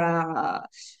for a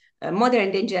Modern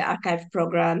Endangered Archive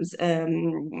programs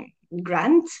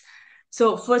grant.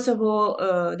 So first of all,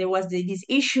 there was this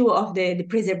issue of the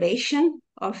preservation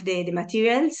of the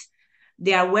materials.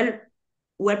 They are well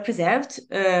preserved,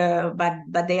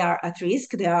 but they are at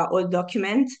risk. They are all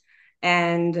documents,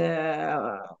 and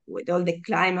with all the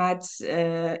climate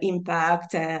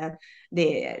impact, there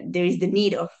is the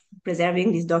need of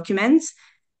preserving these documents.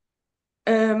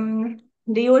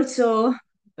 They also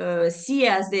see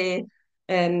as the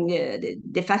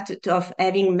fact of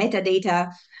having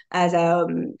metadata as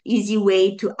an easy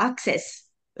way to access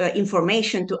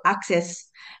information, to access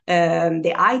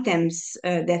the items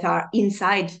that are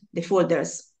inside the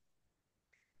folders.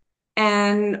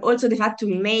 And also the fact to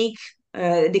make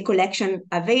the collection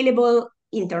available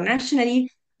internationally,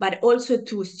 but also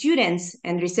to students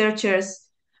and researchers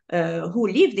who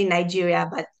lived in Nigeria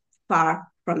but far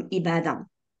from Ibadan.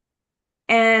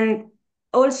 And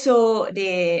also all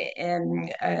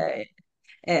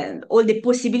the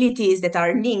possibilities that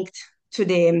are linked to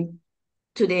a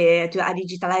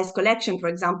digitalized collection. For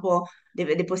example,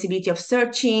 the possibility of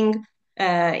searching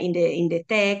in the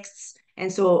texts,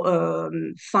 and so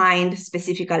find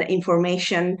specific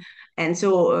information, and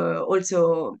so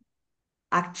also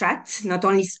attract not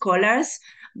only scholars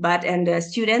and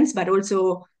students, but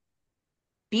also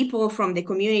people from the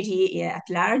community at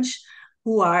large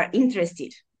who are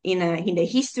interested in the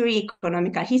history,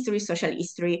 economical history, social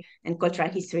history, and cultural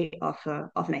history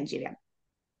of Nigeria.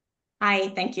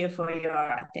 I thank you for your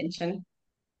attention.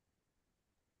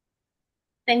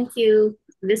 Thank you.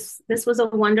 This was a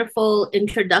wonderful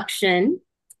introduction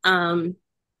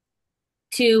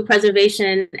to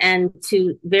preservation and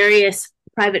to various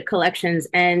private collections,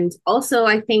 and also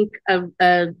I think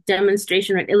a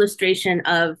demonstration or an illustration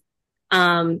of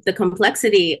the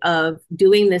complexity of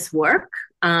doing this work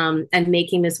and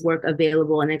making this work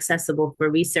available and accessible for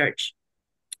research.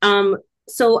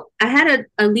 So I had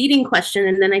a leading question,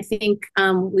 and then I think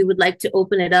we would like to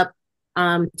open it up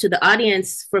to the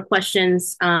audience for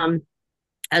questions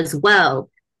as well.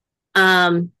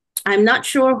 I'm not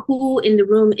sure who in the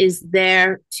room is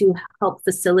there to help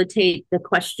facilitate the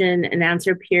question and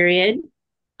answer period.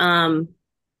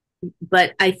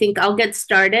 But I think I'll get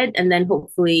started, and then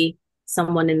hopefully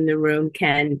someone in the room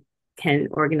can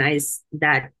organize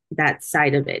that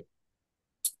side of it.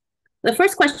 The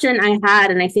first question I had,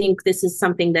 and I think this is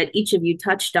something that each of you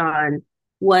touched on,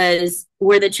 were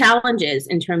the challenges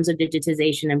in terms of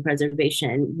digitization and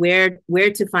preservation, where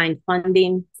to find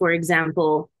funding, for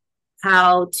example,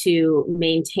 how to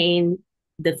maintain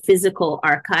the physical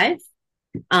archive.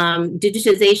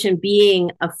 Digitization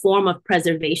being a form of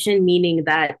preservation, meaning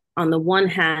that on the one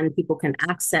hand, people can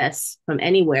access from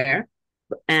anywhere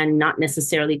and not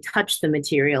necessarily touch the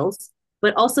materials,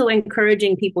 but also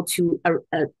encouraging people to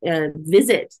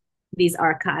visit these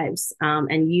archives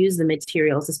and use the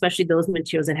materials, especially those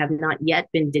materials that have not yet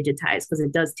been digitized, because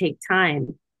it does take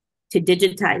time to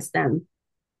digitize them.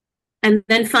 And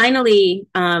then finally,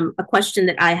 a question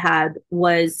that I had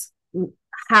was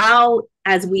how,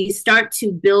 as we start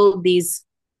to build these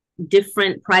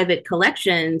different private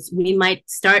collections, we might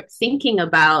start thinking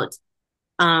about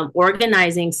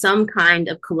organizing some kind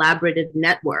of collaborative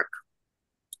network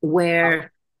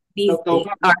where these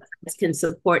archives can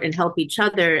support and help each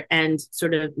other and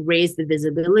sort of raise the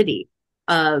visibility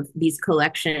of these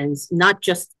collections, not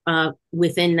just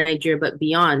within Nigeria, but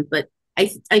beyond. But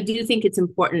I do think it's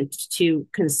important to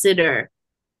consider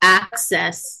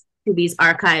access to these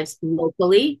archives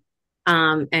locally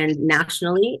and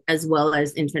nationally, as well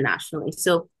as internationally.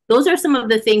 So those are some of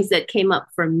the things that came up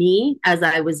for me as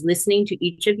I was listening to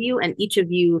each of you, and each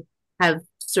of you have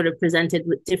sort of presented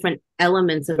with different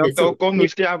elements of this. Dr. Okon, we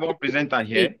still have a presenter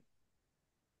here.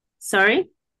 Sorry?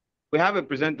 We have a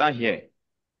presenter here.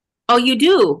 Oh, you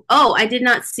do? Oh, I did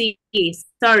not see.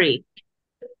 Sorry.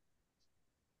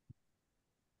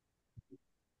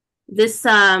 This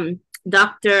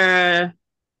Dr.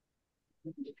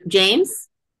 James?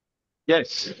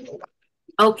 Yes.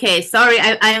 Okay, sorry,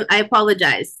 I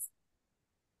apologize.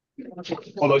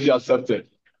 Apology accepted.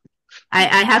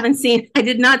 I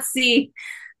did not see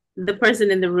the person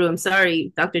in the room.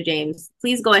 Sorry, Dr. James.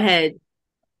 Please go ahead.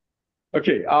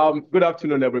 Okay, good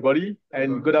afternoon, everybody,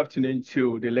 and good afternoon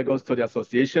to the Lagos Study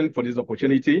Association for this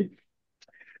opportunity.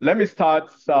 Let me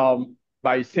start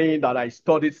by saying that I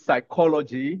studied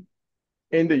psychology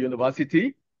in the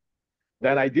university.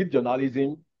 Then I did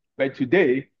journalism, but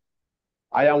today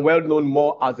I am well known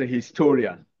more as a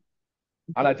historian.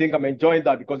 And I think I'm enjoying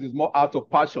that because it's more out of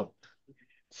passion.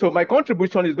 So my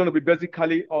contribution is going to be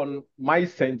basically on my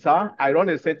center. I run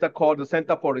a center called the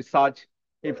Center for Research,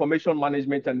 Information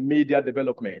Management, and Media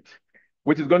Development,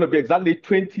 which is going to be exactly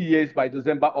 20 years by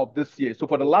December of this year. So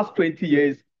for the last 20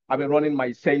 years, I've been running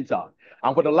my center.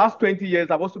 And for the last 20 years,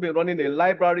 I've also been running a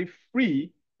library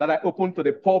free that I open to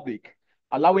the public,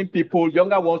 allowing people,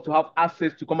 younger ones, to have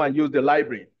access to come and use the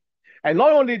library. And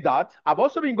not only that, I've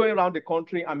also been going around the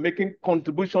country and making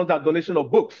contributions and donation of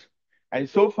books. And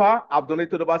so far, I've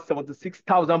donated over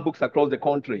 76,000 books across the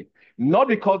country. Not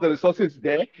because the resources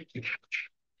there,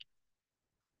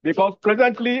 because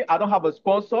presently I don't have a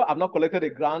sponsor, I've not collected a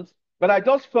grant, but I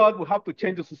just felt we have to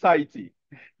change the society.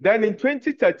 Then in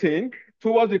 2013,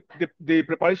 towards the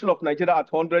preparation of Nigeria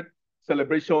at 100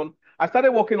 celebration, I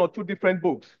started working on 2 different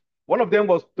books. One of them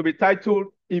was to be titled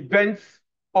Events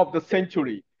of the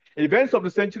Century. Events of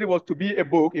the Century was to be a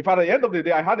book. In fact, at the end of the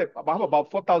day, I have about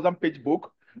 4,000-page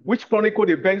book, which chronicled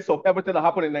events of everything that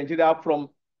happened in Nigeria from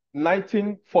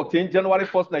 1914, January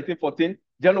 1st, 1914,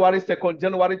 January 2nd,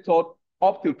 January 3rd,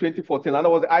 up till 2014. And that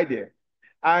was the idea.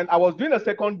 And I was doing a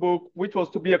second book, which was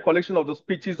to be a collection of the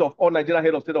speeches of all Nigerian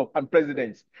head of state and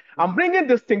presidents. I'm bringing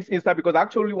these things inside because I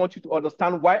actually want you to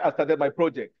understand why I started my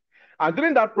project. And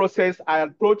during that process, I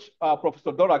approached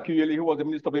Professor Dora Akuyele, who was the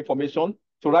Minister of Information,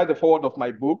 to write the foreword of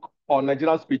my book on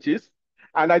Nigerian speeches.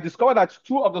 And I discovered that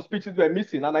 2 of the speeches were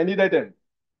missing and I needed them.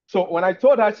 So when I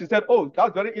told her, she said, oh,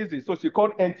 that's very easy. So she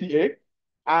called NTA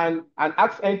and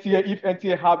asked NTA if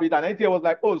NTA have it. And NTA was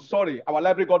like, oh, sorry, our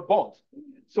library got burnt.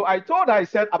 So I told her, I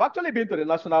said, I've actually been to the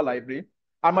National Library.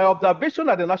 And my observation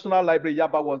at the National Library,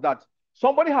 Yaba, was that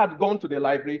somebody had gone to the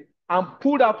library and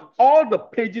pulled out all the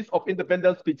pages of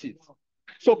independence speeches.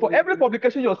 So for every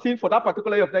publication you're seeing for that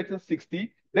particular year of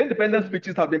 1960, the independence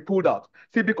speeches have been pulled out.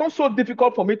 So it becomes so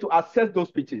difficult for me to access those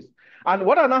speeches. And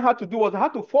what I now had to do was I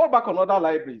had to fall back on other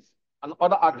libraries and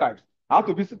other archives. I had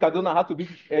to visit Kaduna, I had to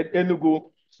visit Enugu.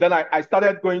 Then I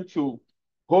started going to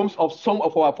homes of some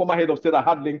of our former head of state I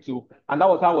had linked to, and that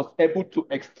was how I was able to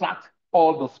extract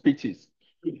all the speeches.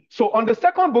 So on the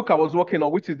second book I was working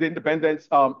on, which is the Independence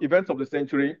Events of the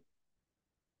Century,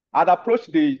 I'd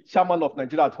approached the chairman of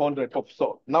Nigeria at 100, Professor,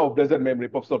 now of blessed memory,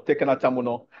 Professor Tekena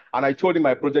Chamuno, and I told him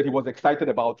my project. He was excited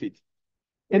about it.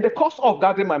 In the course of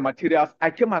gathering my materials, I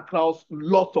came across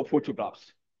lots of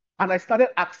photographs. And I started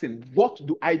asking, what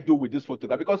do I do with this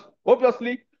photograph? Because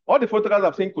obviously, all the photographs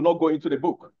I've seen could not go into the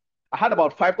book. I had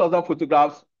about 5,000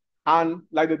 photographs, and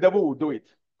like the devil would do it,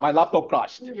 my laptop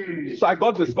crashed. So I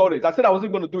got discouraged. I said I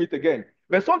wasn't going to do it again.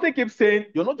 But something keeps saying,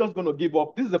 you're not just going to give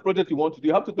up. This is a project you want to do.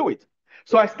 You have to do it.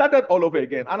 So I started all over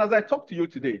again. And as I talk to you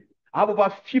today, I have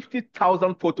over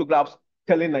 50,000 photographs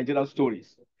telling Nigerian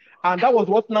stories. And that was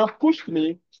what now pushed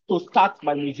me to start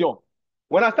my museum.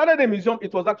 When I started the museum,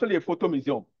 it was actually a photo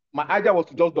museum. My idea was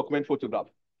to just document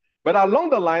photographs. But along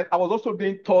the line, I was also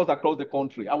doing tours across the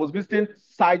country. I was visiting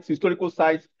sites, historical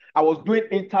sites. I was doing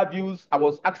interviews. I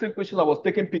was asking questions. I was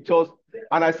taking pictures.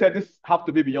 And I said, this has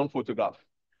to be beyond photograph.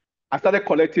 I started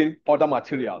collecting other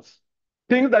materials.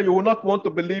 Things that you will not want to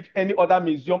believe any other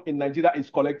museum in Nigeria is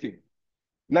collecting.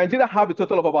 Nigeria have a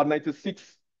total of about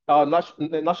 96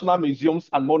 national museums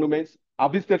and monuments. I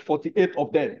visited 48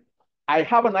 of them. I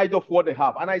have an idea of what they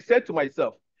have. And I said to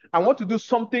myself, I want to do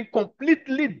something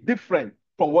completely different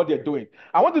from what they're doing.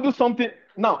 I want to do something.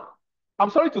 Now,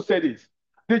 I'm sorry to say this.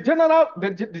 The general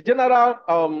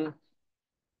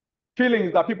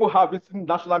feelings that people have visiting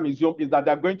National Museum is that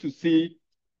they're going to see,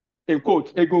 in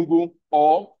quotes, egungun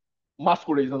or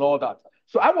masquerades and all that.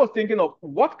 So I was thinking of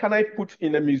what can I put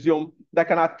in a museum that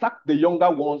can attract the younger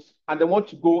ones and they want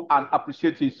to go and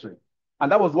appreciate history.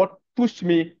 And that was what pushed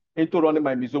me into running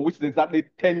my museum, which is exactly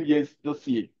 10 years this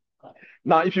year.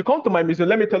 Now, if you come to my museum,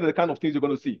 let me tell you the kind of things you're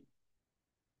going to see.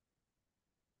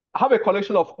 I have a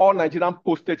collection of all Nigerian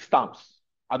postage stamps.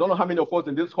 I don't know how many of us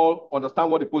in this hall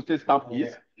understand what a postage stamp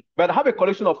is, but I have a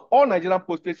collection of all Nigerian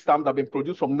postage stamps that have been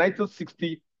produced from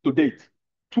 1960 to date,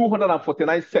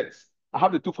 249 sets. I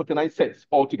have the 249 sets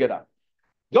all together.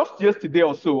 Just yesterday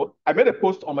or so, I made a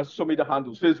post on my social media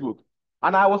handles, Facebook,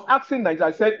 and I was asking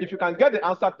Nigeria, I said, if you can get the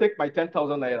answer, take my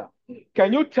 10,000 naira.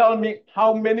 Can you tell me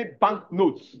how many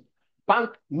banknotes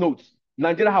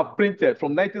Nigeria have printed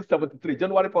from 1973,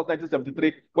 January 1st,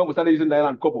 1973, when we started using Naira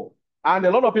and Kobo? And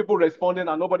a lot of people responded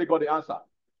and nobody got the answer.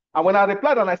 And when I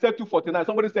replied and I said 249,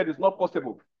 somebody said it's not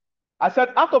possible. I said,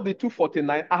 out of the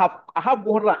 249, I have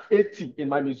 180 in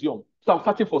my museum. So I'm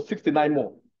searching for 69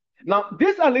 more. Now,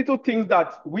 these are little things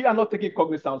that we are not taking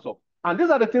cognizance of. And these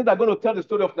are the things that are going to tell the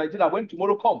story of Nigeria when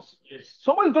tomorrow comes. Yes.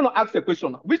 Somebody's going to ask the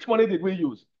question, which money did we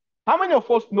use? How many of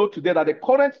us know today that the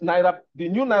current Naira, the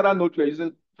new Naira note we're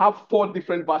using, have 4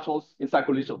 different versions in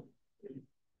circulation?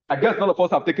 I guess none of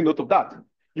us have taken note of that.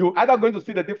 You're either going to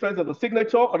see the difference in the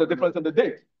signature or the difference in the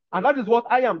date. And that is what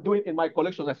I am doing in my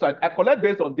collection. So I collect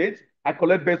based on dates, I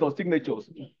collect based on signatures.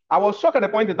 I was shocked at the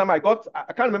point in time I can't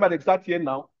remember the exact year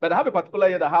now, but I have a particular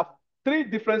year that have 3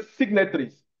 different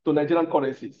signatories to Nigerian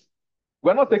currencies.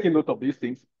 We're not taking note of these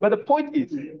things, but the point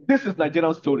is, this is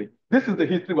Nigerian story. This is the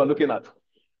history we're looking at.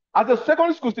 As a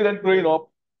secondary school student growing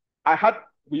up,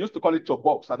 we used to call it chop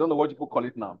box. I don't know what people call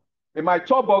it now. In my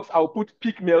chop box, I would put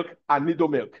peak milk and nido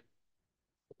milk,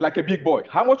 like a big boy.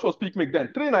 How much was peak milk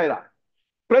then? 3 naira.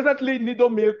 Presently, nido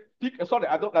milk,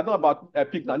 I don't know about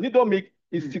peak now. Nido milk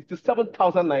is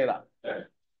 67,000 naira.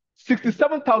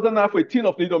 67,000 naira for a tin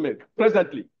of nido milk,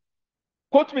 presently.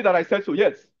 Quote me that I said so,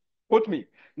 yes. Quote me.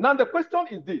 Now, the question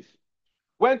is this.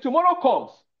 When tomorrow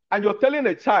comes and you're telling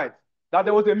a child that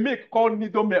there was a milk called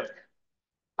nido milk,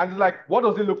 and it's like, what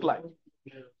does it look like?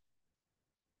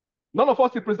 None of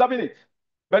us is preserving it.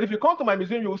 But if you come to my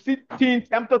museum, you will see tins,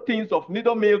 empty tins of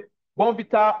nido milk,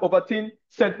 Bonvita, Ovaltine,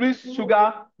 St. Louis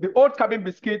sugar, the old cabin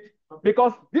biscuit,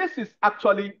 because this is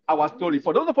actually our story.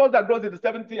 For those of us that grew up in the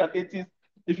 70s and 80s,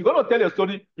 if you're going to tell your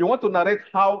story, you want to narrate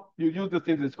how you use these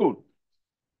things in school.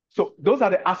 So those are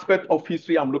the aspects of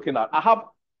history I'm looking at. I have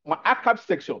my archive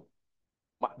section,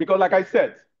 because like I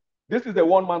said, this is a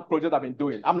one-man project I've been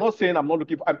doing. I'm not saying I'm not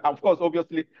looking for, of course,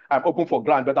 obviously, I'm open for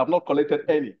grant, but I've not collected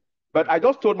any. But I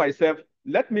just told myself,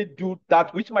 let me do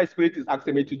that which my spirit is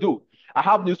asking me to do. I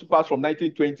have newspapers from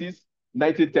 1920s,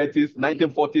 1930s,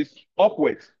 1940s,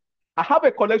 upwards. I have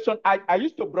a collection. I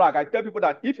used to brag. I tell people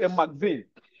that if a magazine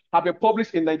have been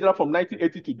published in Nigeria from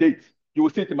 1980 to date, you will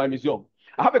see it in my museum.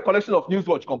 I have a collection of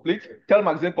Newswatch complete, Tell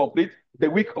Magazine complete, The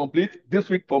Week complete, This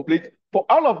Week complete. For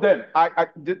all of them,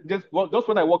 just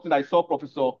when I walked in, I saw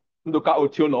Professor Ndoka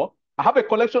Otiono. I have a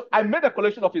collection. I made a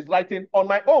collection of his writing on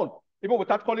my own, even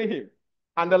without calling him.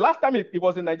 And the last time he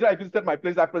was in Nigeria, I visited my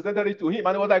place, I presented it to him.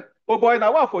 And he was like, oh boy,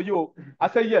 now what for you? I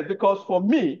said, yes, because for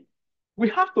me, We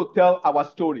have to tell our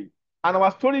story, and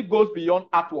our story goes beyond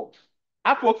artworks.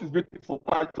 Artworks is beautiful,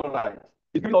 quite all right.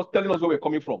 It's telling us where we're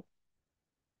coming from.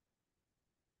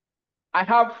 I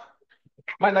have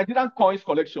my Nigerian coins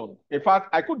collection. In fact,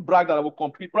 I could brag that I will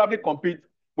probably compete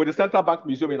with the Central Bank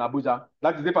Museum in Abuja.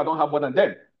 That is if I don't have more than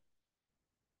them.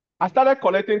 I started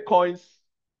collecting coins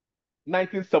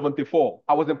 1974.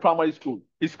 I was in primary school.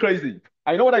 It's crazy.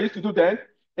 I know what I used to do then.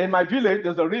 In my village,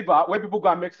 there's a river where people go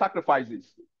and make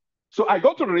sacrifices. So I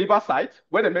go to the river site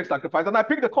where they make sacrifices and I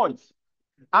pick the coins.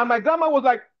 And my grandma was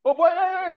like, oh boy, hey,